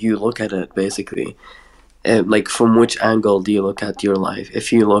how you look at it, basically. Like, from which angle do you look at your life?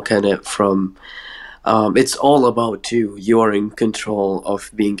 If you look at it from, it's all about you. You're in control of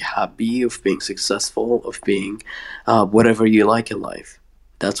being happy, of being successful, of being whatever you like in life.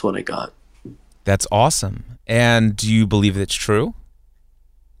 That's what I got. That's awesome. And do you believe it's true?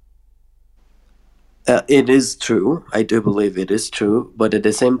 It is true. I do believe it is true. But at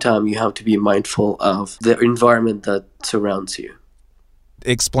the same time, you have to be mindful of the environment that surrounds you.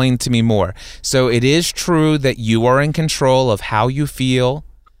 explain to me more. So it is true that you are in control of how you feel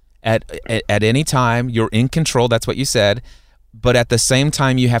at any time. You're in control. That's what you said. But at the same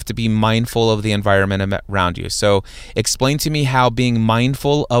time, you have to be mindful of the environment around you. So explain to me how being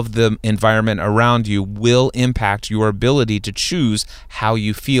mindful of the environment around you will impact your ability to choose how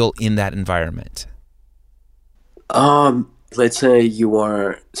you feel in that environment. Let's say you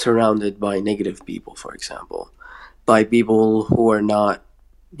are surrounded by negative people, for example, by people who are not,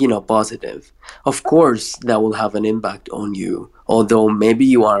 positive. Of course, that will have an impact on you, although maybe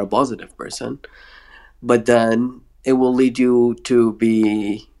you are a positive person, but then it will lead you to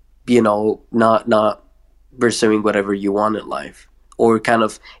be, not pursuing whatever you want in life, or kind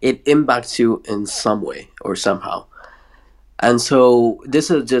of it impacts you in some way or somehow. And so this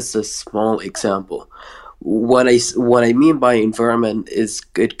is just a small example. What I mean by environment is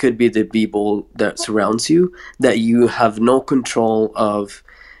it could be the people that surrounds you that you have no control of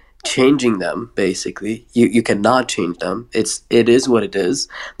changing them. Basically, you cannot change them. It is what it is.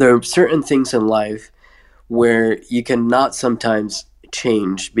 There are certain things in life where you cannot sometimes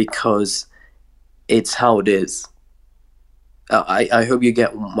change because it's how it is. I hope you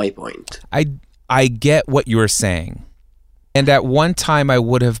get my point. I get what you're saying, and at one time I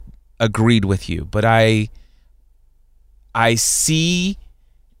would have agreed with you, but I see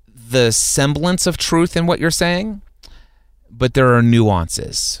the semblance of truth in what you're saying, but there are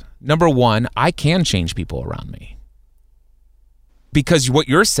nuances. Number one, I can change people around me, because what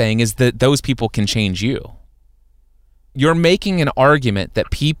you're saying is that those people can change you. You're making an argument that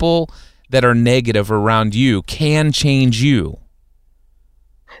people that are negative around you can change you.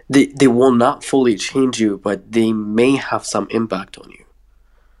 They will not fully change you, but they may have some impact on you.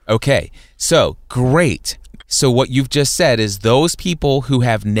 Okay, so great. So what you've just said is those people who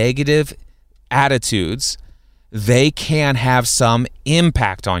have negative attitudes, they can have some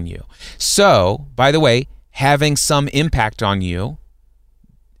impact on you. So, by the way, having some impact on you,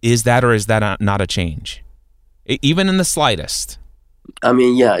 is that or is that not a change? Even in the slightest? I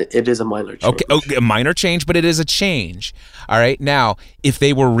mean, yeah, it is a minor change. Okay, a minor change, but it is a change. All right. Now, if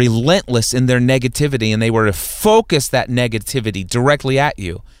they were relentless in their negativity and they were to focus that negativity directly at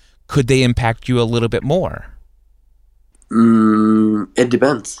you, could they impact you a little bit more? It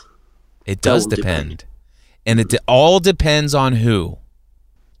depends. It does depend. And it all depends on who.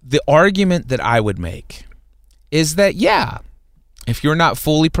 The argument that I would make is that, yeah, if you're not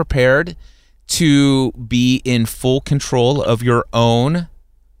fully prepared to be in full control of your own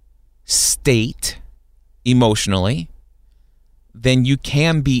state emotionally, then you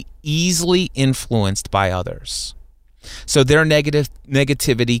can be easily influenced by others. So their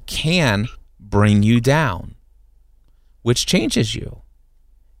negativity can bring you down, which changes you.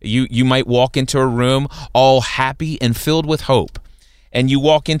 You might walk into a room all happy and filled with hope, and you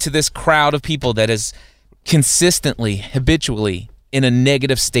walk into this crowd of people that is consistently, habitually in a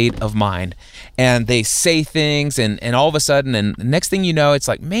negative state of mind, and they say things, and all of a sudden, and the next thing you know, it's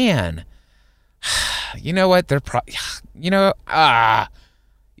like, man, you know what? They're I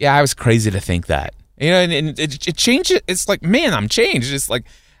was crazy to think that. And it changes. It's like, man, I'm changed. It's like,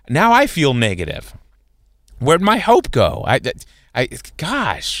 now I feel negative. Where'd my hope go?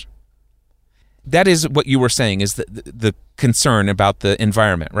 Gosh. That is what you were saying, is the concern about the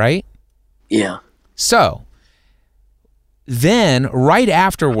environment, right? Yeah. So then right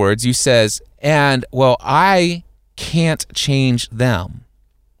afterwards you says, and well, I can't change them.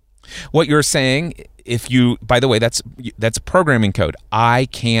 What you're saying, by the way, that's programming code. I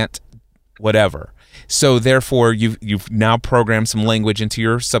can't whatever. So therefore you've now programmed some language into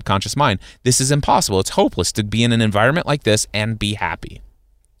your subconscious mind. This is impossible. It's hopeless to be in an environment like this and be happy.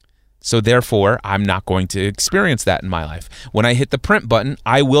 So therefore, I'm not going to experience that in my life. When I hit the print button,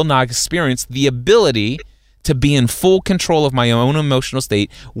 I will not experience the ability to be in full control of my own emotional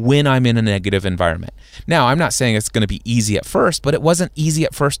state when I'm in a negative environment. Now, I'm not saying it's going to be easy at first, but it wasn't easy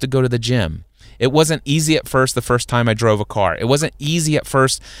at first to go to the gym. It wasn't easy at first the first time I drove a car. It wasn't easy at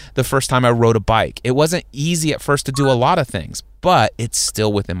first the first time I rode a bike. It wasn't easy at first to do a lot of things, but it's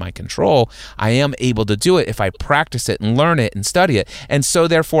still within my control. I am able to do it if I practice it and learn it and study it. And so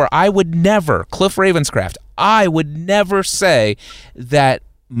therefore, I would never, Cliff Ravenscraft, I would never say that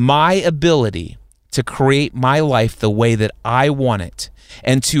my ability to create my life the way that I want it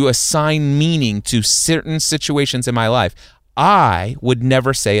and to assign meaning to certain situations in my life, I would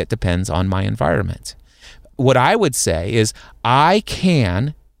never say it depends on my environment. What I would say is I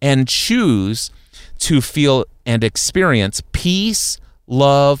can and choose to feel and experience peace,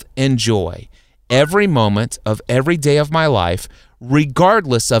 love, and joy every moment of every day of my life,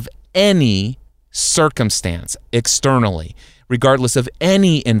 regardless of any circumstance externally, regardless of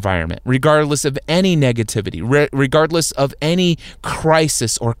any environment, regardless of any negativity, regardless of any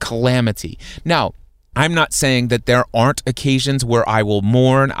crisis or calamity. Now, I'm not saying that there aren't occasions where I will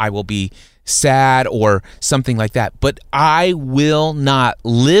mourn, I will be sad or something like that, but I will not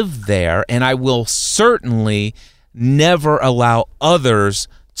live there, and I will certainly never allow others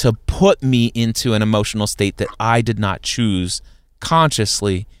to put me into an emotional state that I did not choose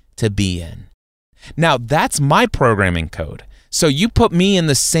consciously to be in. Now, that's my programming code. So you put me in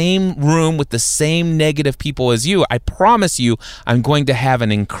the same room with the same negative people as you, I promise you I'm going to have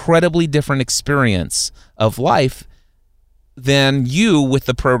an incredibly different experience of life than you with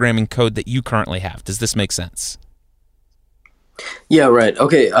the programming code that you currently have. Does this make sense? Yeah, right.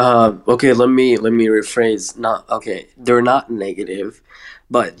 Okay. Let me rephrase. They're not negative,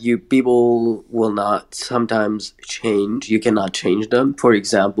 but people will not sometimes change. You cannot change them. For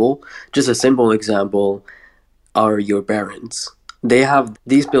example, just a simple example are your parents. They have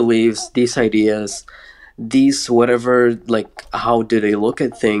these beliefs, these ideas, these whatever, like how do they look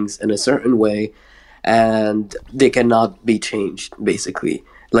at things in a certain way, and they cannot be changed, basically.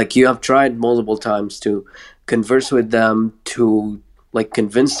 Like you have tried multiple times to converse with them, to like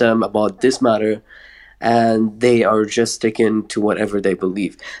convince them about this matter, and they are just sticking to whatever they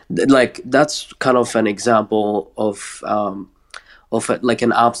believe. Like that's kind of an example of like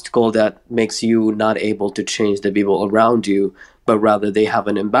an obstacle that makes you not able to change the people around you, but rather they have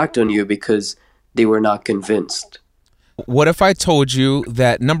an impact on you because they were not convinced. What if I told you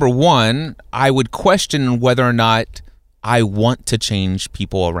that, number one, I would question whether or not I want to change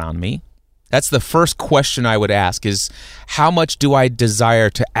people around me? That's the first question I would ask, is how much do I desire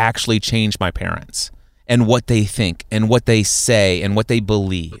to actually change my parents and what they think and what they say and what they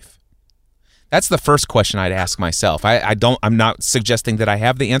believe? That's the first question I'd ask myself. I'm not suggesting that I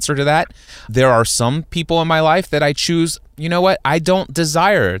have the answer to that. There are some people in my life that I choose, you know what, I don't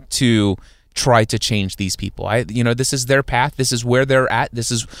desire to try to change these people. This is their path. This is where they're at.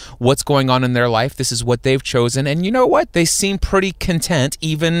 This is what's going on in their life. This is what they've chosen. And you know what? They seem pretty content,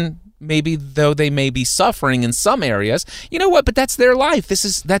 even maybe though they may be suffering in some areas. You know what? But that's their life.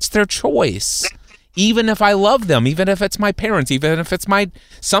 That's their choice. Even if I love them, even if it's my parents, even if it's my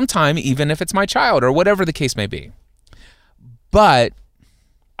child, or whatever the case may be. But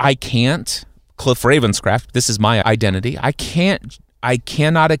I can't, Cliff Ravenscraft, this is my identity. I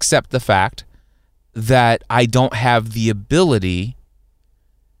cannot accept the fact that I don't have the ability,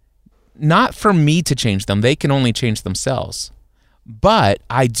 not for me to change them, they can only change themselves, but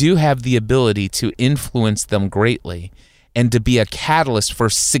I do have the ability to influence them greatly and to be a catalyst for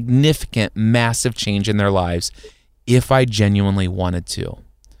significant, massive change in their lives if I genuinely wanted to.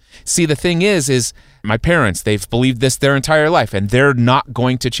 See, the thing is my parents, they've believed this their entire life, and they're not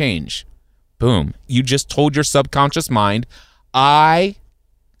going to change. Boom. You just told your subconscious mind,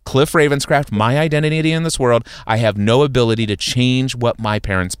 Cliff Ravenscraft, my identity in this world, I have no ability to change what my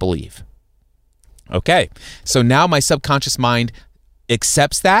parents believe. Okay, so now my subconscious mind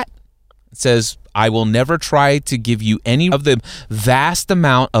accepts that. It says, I will never try to give you any of the vast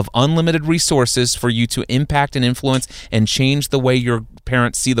amount of unlimited resources for you to impact and influence and change the way your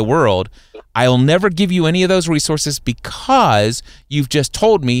parents see the world. I'll never give you any of those resources because you've just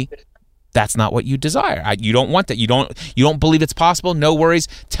told me that's not what you desire. You don't want that. You don't believe it's possible. No worries.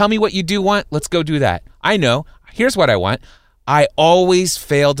 Tell me what you do want. Let's go do that. I know. Here's what I want. I always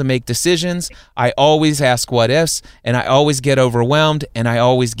fail to make decisions. I always ask what ifs, and I always get overwhelmed, and I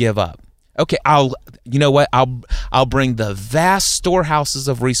always give up. Okay, I'll bring the vast storehouses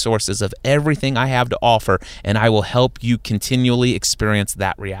of resources of everything I have to offer, and I will help you continually experience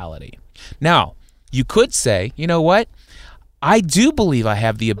that reality. Now, you could say, you know what? I do believe I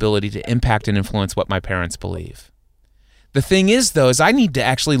have the ability to impact and influence what my parents believe. The thing is, though, is I need to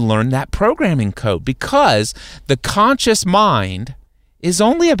actually learn that programming code, because the conscious mind is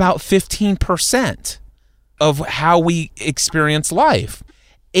only about 15% of how we experience life.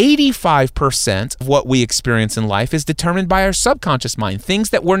 85% of what we experience in life is determined by our subconscious mind, things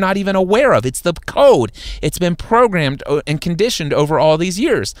that we're not even aware of. It's the code. It's been programmed and conditioned over all these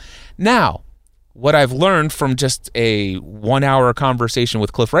years. Now, what I've learned from just a 1-hour conversation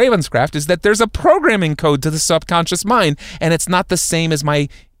with Cliff Ravenscraft is that there's a programming code to the subconscious mind, and it's not the same as my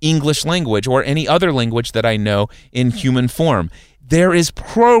English language or any other language that I know in human form. There is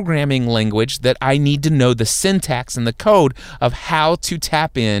programming language that I need to know the syntax and the code of how to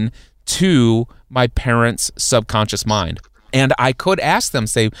tap in to my parents' subconscious mind. And I could ask them,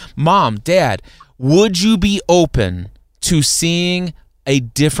 say, Mom, Dad, would you be open to seeing a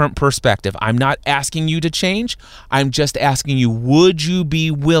different perspective? I'm not asking you to change. I'm just asking you, would you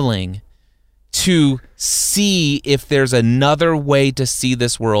be willing to see if there's another way to see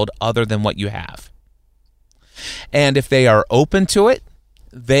this world other than what you have. And if they are open to it,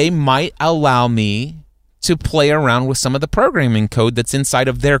 they might allow me to play around with some of the programming code that's inside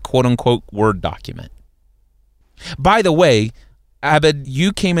of their quote-unquote Word document. By the way, Abed,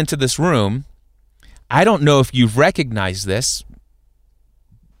 you came into this room. I don't know if you've recognized this,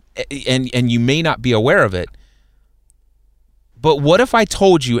 and you may not be aware of it, but what if I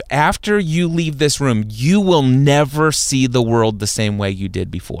told you after you leave this room, you will never see the world the same way you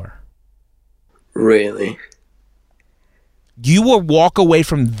did before? Really? You will walk away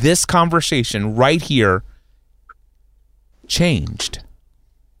from this conversation right here changed.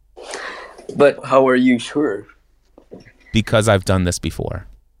 But how are you sure? Because I've done this before.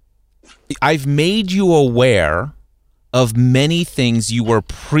 I've made you aware of many things you were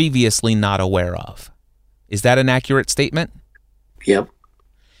previously not aware of. Is that an accurate statement? Yep.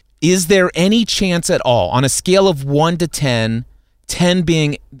 Is there any chance at all, on a scale of 1 to 10, 10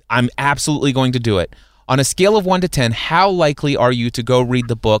 being I'm absolutely going to do it, on a scale of 1 to 10, how likely are you to go read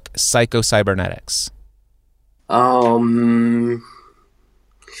the book Psycho-Cybernetics?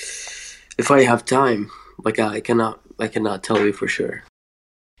 If I have time, like I cannot tell you for sure.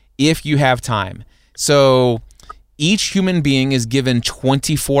 If you have time. So each human being is given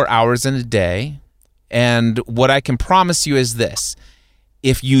 24 hours in a day. And what I can promise you is this.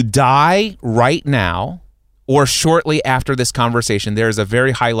 If you die right now or shortly after this conversation, there is a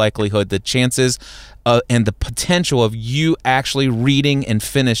very high likelihood the chances and the potential of you actually reading and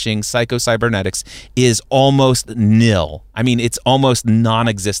finishing Psycho-Cybernetics is almost nil. I mean, it's almost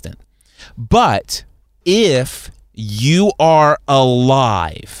non-existent. But if you are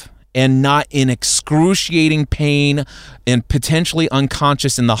alive and not in excruciating pain and potentially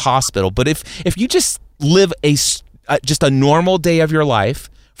unconscious in the hospital, but if you just live just a normal day of your life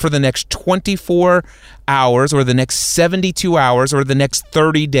for the next 24 hours or the next 72 hours or the next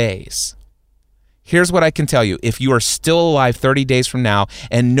 30 days, here's what I can tell you. If you are still alive 30 days from now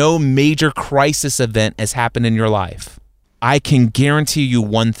and no major crisis event has happened in your life, I can guarantee you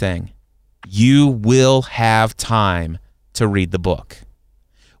one thing. You will have time to read the book.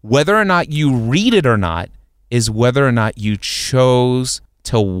 Whether or not you read it or not is whether or not you chose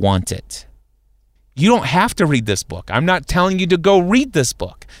to want it. You don't have to read this book. I'm not telling you to go read this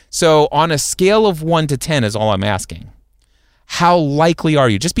book. So on a scale of 1 to 10 is all I'm asking. How likely are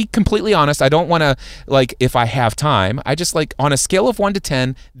you? Just be completely honest. I don't want to, if I have time. I just on a scale of 1 to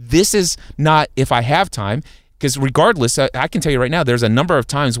 10, this is not if I have time. Because regardless, I can tell you right now, there's a number of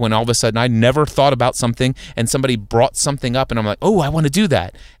times when all of a sudden I never thought about something and somebody brought something up and I'm like, oh, I want to do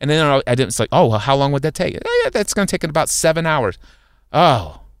that. And then I didn't, it's like, oh, well, how long would that take? That's going to take about 7 hours.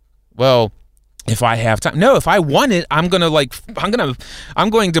 Oh, well, if I have time. No, if I want it, I'm going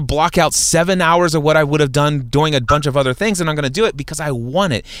to block out 7 hours of what I would have done doing a bunch of other things, and I'm going to do it because I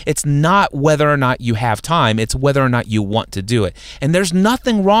want it. It's not whether or not you have time, it's whether or not you want to do it. And there's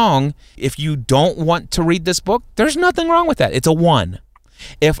nothing wrong if you don't want to read this book. There's nothing wrong with that. It's a 1.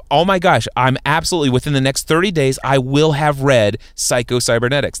 If, oh my gosh, I'm absolutely within the next 30 days, I will have read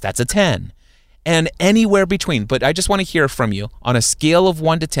Psycho-Cybernetics. That's a 10. And anywhere between. But I just want to hear from you on a scale of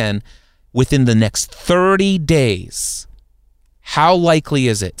 1 to 10, within the next 30 days, how likely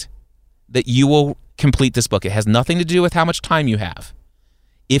is it that you will complete this book? It has nothing to do with how much time you have.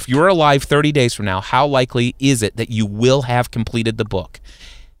 If you're alive 30 days from now, how likely is it that you will have completed the book?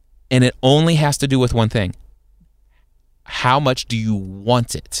 And it only has to do with one thing. How much do you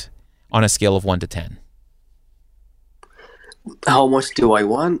want it on a scale of 1 to 10? How much do I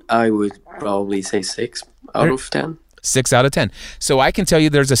want? I would probably say 6 out of 10. 6 out of 10. So I can tell you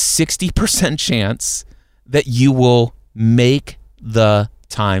there's a 60% chance that you will make the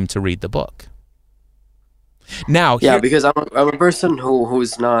time to read the book. Now, because I'm a person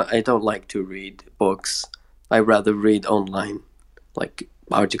who's not, I don't like to read books. I rather read online, like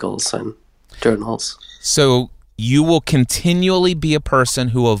articles and journals. So you will continually be a person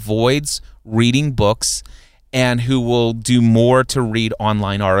who avoids reading books and who will do more to read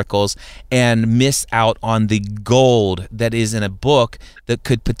online articles and miss out on the gold that is in a book that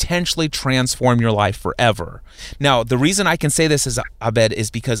could potentially transform your life forever. Now, the reason I can say this, Abed,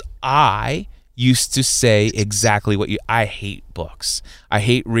 is because I used to say exactly what I hate books. I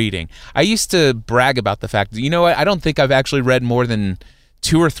hate reading. I used to brag about the fact that, you know what, I don't think I've actually read more than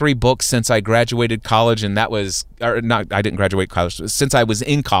 2 or 3 books since I graduated college, and that was, or not, I didn't graduate college, since I was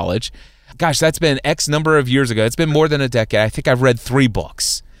in college. Gosh, that's been X number of years ago. It's been more than a decade. I think I've read 3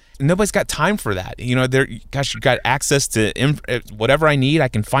 books. Nobody's got time for that. You know, gosh, you've got access to whatever I need. I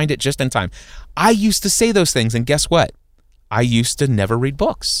can find it just in time. I used to say those things, and guess what? I used to never read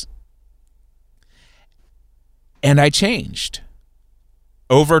books. And I changed.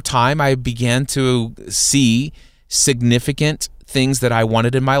 Over time, I began to see significant things that I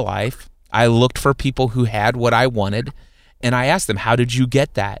wanted in my life. I looked for people who had what I wanted, and I asked them, how did you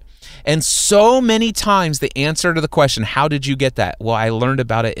get that? And so many times the answer to the question, how did you get that? Well, I learned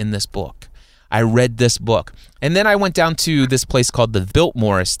about it in this book. I read this book. And then I went down to this place called the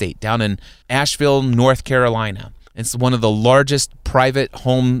Biltmore Estate down in Asheville, North Carolina. It's one of the largest private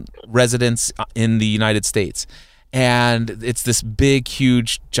home residents in the United States. And it's this big,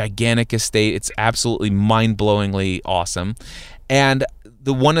 huge, gigantic estate. It's absolutely mind-blowingly awesome. And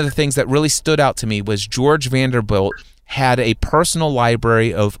one of the things that really stood out to me was George Vanderbilt had a personal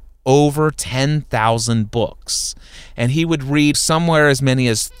library of over 10,000 books. And he would read somewhere as many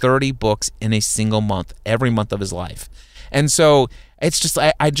as 30 books in a single month, every month of his life. And so it's just,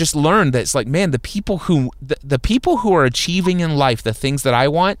 I just learned that it's like, man, the people who are achieving in life the things that I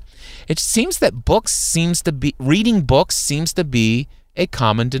want, it seems that reading books seems to be a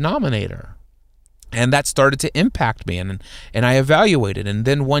common denominator. And that started to impact me, and I evaluated. And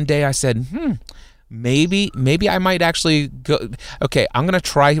then one day I said, maybe I might actually go, okay, I'm going to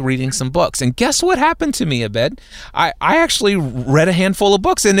try reading some books. And guess what happened to me, Abed? I actually read a handful of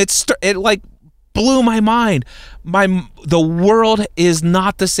books, and it like blew my mind. The world is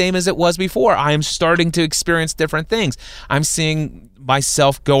not the same as it was before. I'm starting to experience different things. I'm seeing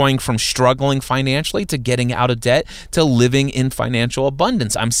myself going from struggling financially to getting out of debt to living in financial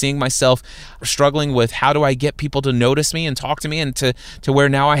abundance. I'm seeing myself struggling with how do I get people to notice me and talk to me, and to where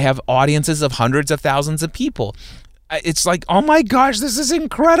now I have audiences of hundreds of thousands of people. It's like, oh my gosh, this is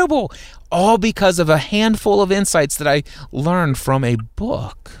incredible. All because of a handful of insights that I learned from a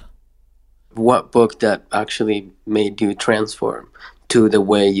book. What book that actually made you transform to the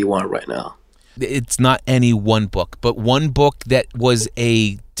way you are right now? It's not any one book, but one book that was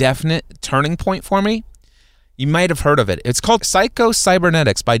a definite turning point for me. You might have heard of it. It's called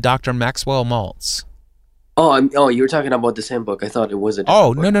Psycho-Cybernetics by Dr. Maxwell Maltz. Oh, you were talking about the same book. I thought it was a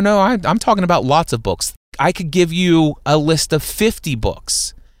different book. No. I'm talking about lots of books. I could give you a list of 50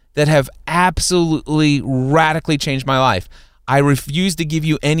 books that have absolutely radically changed my life. I refuse to give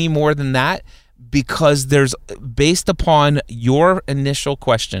you any more than that, because based upon your initial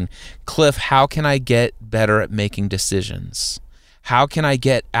question, Cliff, how can I get better at making decisions? How can I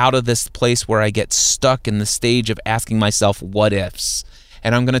get out of this place where I get stuck in the stage of asking myself what ifs?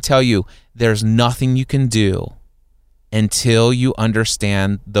 And I'm going to tell you, there's nothing you can do until you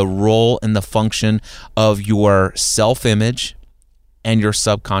understand the role and the function of your self-image and your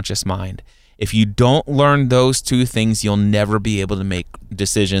subconscious mind. If you don't learn those two things, you'll never be able to make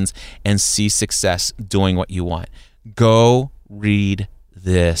decisions and see success doing what you want. Go read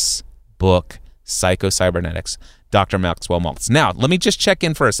this book, Psycho-Cybernetics, Dr. Maxwell Maltz. Now, let me just check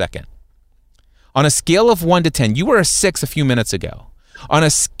in for a second. On a scale of 1 to 10, you were a 6 a few minutes ago. On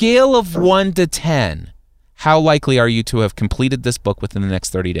a scale of 1 to 10, how likely are you to have completed this book within the next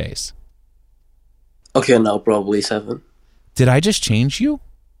 30 days? Okay, now probably 7. Did I just change you?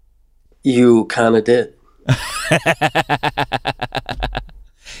 You kind of did.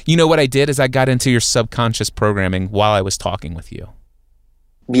 You know what I did is I got into your subconscious programming while I was talking with you.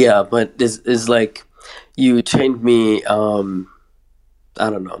 Yeah, but it's like you changed me. I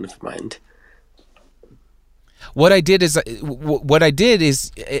don't know. Never mind. What I did is,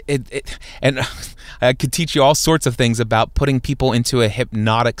 and I could teach you all sorts of things about putting people into a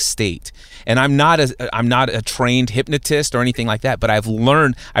hypnotic state. And I'm not a trained hypnotist or anything like that, but I've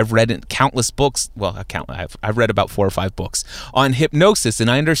read countless books. Well, I've read about 4 or 5 books on hypnosis, and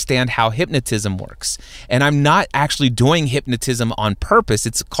I understand how hypnotism works. And I'm not actually doing hypnotism on purpose.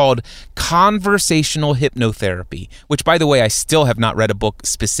 It's called conversational hypnotherapy, which, by the way, I still have not read a book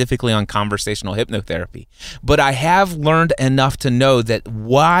specifically on conversational hypnotherapy. But I have learned enough to know that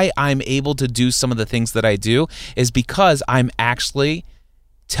why I'm able to do some of the things that I do is because I'm actually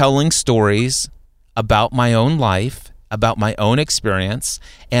telling stories about my own life, about my own experience.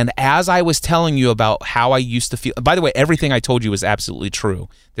 And as I was telling you about how I used to feel, by the way, everything I told you was absolutely true.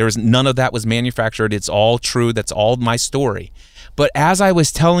 None of that was manufactured. It's all true. That's all my story. But as I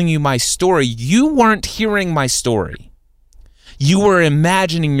was telling you my story, you weren't hearing my story. You were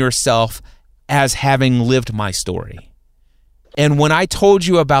imagining yourself as having lived my story. And when I told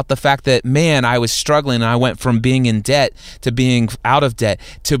you about the fact that, man, I was struggling and I went from being in debt to being out of debt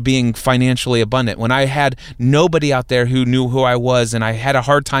to being financially abundant, when I had nobody out there who knew who I was, and I had a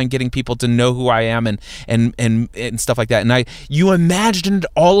hard time getting people to know who I am and stuff like that. And you imagined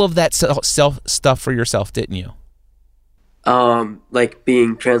all of that self stuff for yourself, didn't you? Like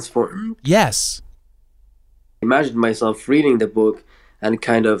being transformed? Yes. I imagined myself reading the book and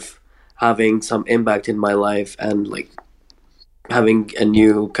kind of having some impact in my life and like having a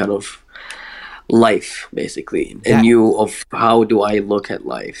new kind of life, basically, a new of how do I look at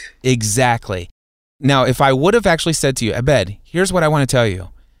life. Exactly. Now, if I would have actually said to you, Abed, here's what I want to tell you.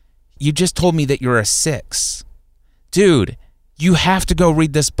 You just told me that you're a 6. Dude, you have to go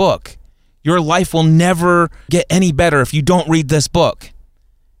read this book. Your life will never get any better if you don't read this book.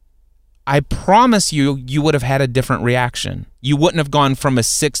 I promise you, you would have had a different reaction. You wouldn't have gone from a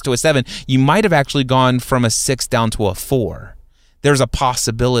 6 to a 7. You might have actually gone from a 6 down to a 4. There's a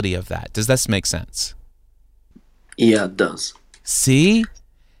possibility of that. Does this make sense? Yeah, it does. See?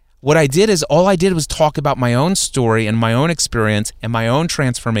 What I did is all I did was talk about my own story and my own experience and my own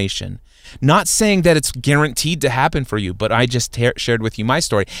transformation. Not saying that it's guaranteed to happen for you, but I just shared with you my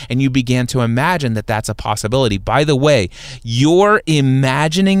story, and you began to imagine that that's a possibility. By the way, you're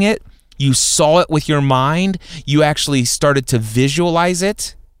imagining it. You saw it with your mind. You actually started to visualize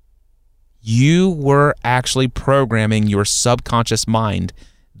it. You were actually programming your subconscious mind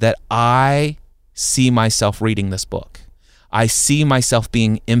that I see myself reading this book. I see myself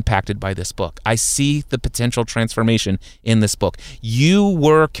being impacted by this book. I see the potential transformation in this book. You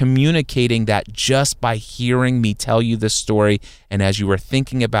were communicating that just by hearing me tell you this story, and as you were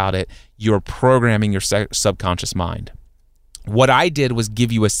thinking about it, you're programming your subconscious mind. What I did was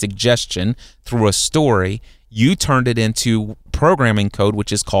give you a suggestion through a story. You turned it into programming code,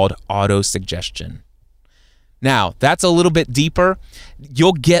 which is called auto-suggestion. Now, that's a little bit deeper.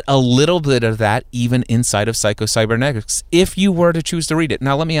 You'll get a little bit of that even inside of Psycho-Cybernetics if you were to choose to read it.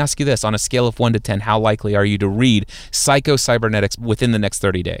 Now, let me ask you this. On a scale of 1 to 10, how likely are you to read Psycho-Cybernetics within the next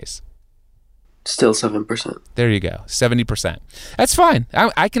 30 days? Still 7%. There you go, 70%. That's fine.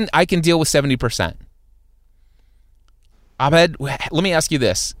 I can deal with 70%. Abed, let me ask you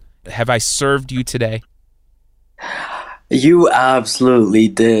this. Have I served you today? You absolutely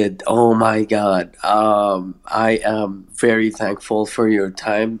did. Oh my God. I am very thankful for your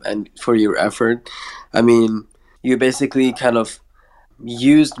time and for your effort. I mean, you basically kind of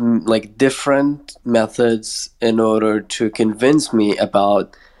used like different methods in order to convince me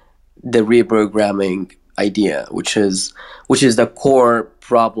about the reprogramming idea, which is the core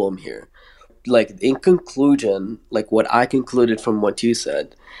problem here. Like in conclusion, like what I concluded from what you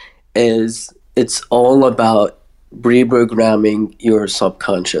said is it's all about reprogramming your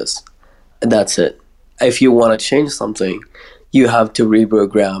subconscious. That's it. If you want to change something, you have to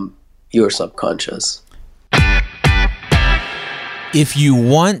reprogram your subconscious. If you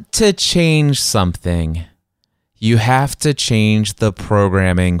want to change something, you have to change the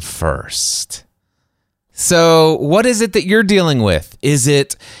programming first. So what is it that you're dealing with? Is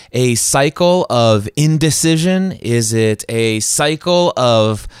it a cycle of indecision? Is it a cycle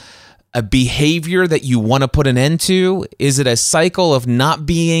of a behavior that you want to put an end to? Is it a cycle of not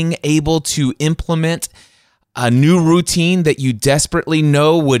being able to implement a new routine that you desperately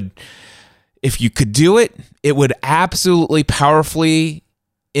know would, if you could do it, it would absolutely powerfully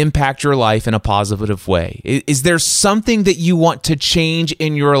impact your life in a positive way? Is there something that you want to change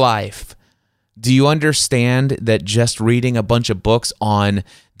in your life? Do you understand that just reading a bunch of books on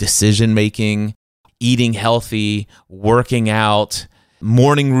decision making, eating healthy, working out,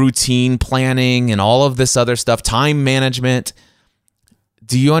 morning routine planning, and all of this other stuff, time management,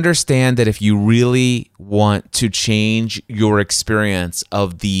 do you understand that if you really want to change your experience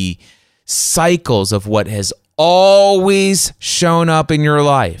of the cycles of what has always shown up in your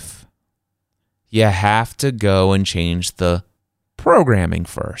life, you have to go and change the programming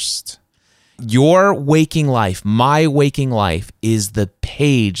first? Your waking life, my waking life, is the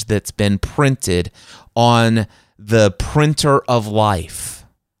page that's been printed on the printer of life,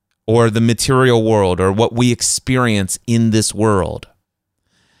 or the material world, or what we experience in this world.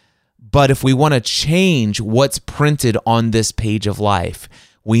 But if we want to change what's printed on this page of life,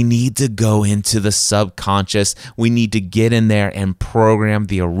 we need to go into the subconscious. We need to get in there and program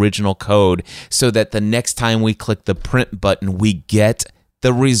the original code so that the next time we click the print button, we get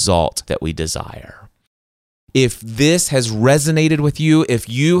the result that we desire. If this has resonated with you, if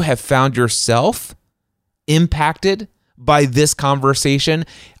you have found yourself impacted by this conversation,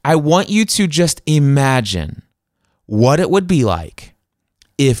 I want you to just imagine what it would be like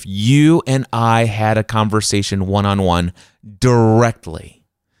if you and I had a conversation one-on-one directly,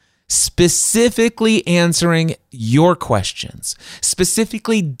 specifically answering your questions,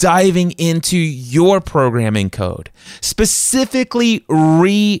 specifically diving into your programming code, specifically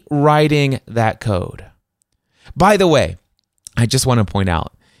rewriting that code. By the way, I just want to point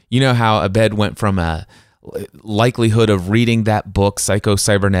out, you know how Abed went from a likelihood of reading that book,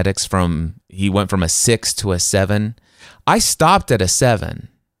 Psycho-Cybernetics, he went from a 6 to a 7. I stopped at a 7.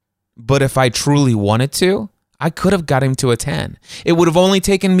 But if I truly wanted to, I could have got him to a 10. It would have only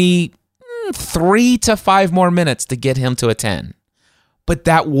taken me 3 to 5 more minutes to get him to a 10. But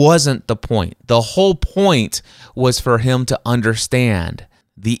that wasn't the point. The whole point was for him to understand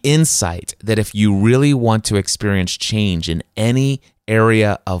the insight that if you really want to experience change in any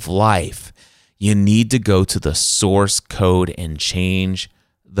area of life, you need to go to the source code and change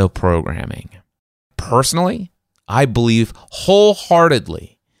the programming. Personally, I believe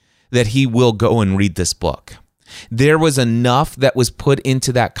wholeheartedly that he will go and read this book. There was enough that was put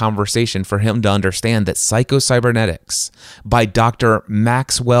into that conversation for him to understand that Psycho-Cybernetics by Dr.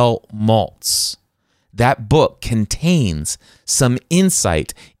 Maxwell Maltz, that book contains some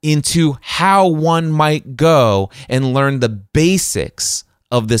insight into how one might go and learn the basics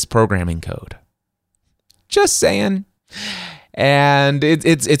of this programming code. Just saying. And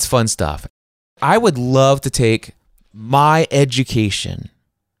it's fun stuff. I would love to take my education,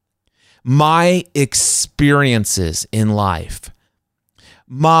 my experiences in life,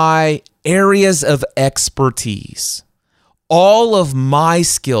 my areas of expertise, all of my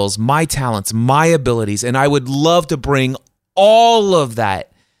skills, my talents, my abilities, and I would love to bring all of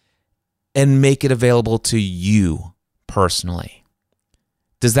that and make it available to you personally.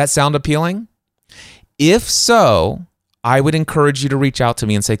 Does that sound appealing? If so, I would encourage you to reach out to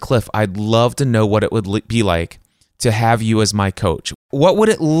me and say, Cliff, I'd love to know what it would be like to have you as my coach. What would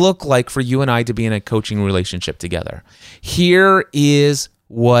it look like for you and I to be in a coaching relationship together? Here is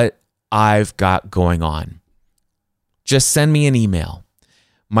what I've got going on. Just send me an email.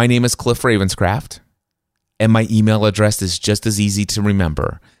 My name is Cliff Ravenscraft, and my email address is just as easy to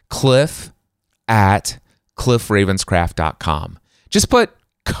remember. cliff@cliffravenscraft.com. Just put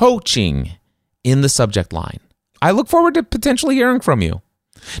coaching in the subject line. I look forward to potentially hearing from you.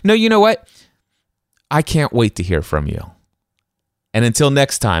 No, you know what? I can't wait to hear from you. And until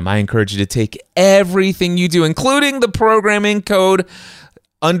next time, I encourage you to take everything you do, including the programming code,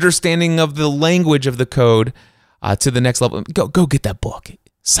 understanding of the language of the code, to the next level. Go get that book,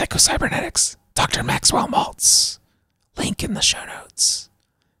 Psycho-Cybernetics, Dr. Maxwell Maltz. Link in the show notes.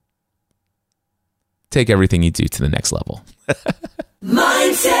 Take everything you do to the next level.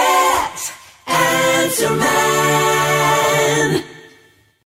 Mindset Answer Man.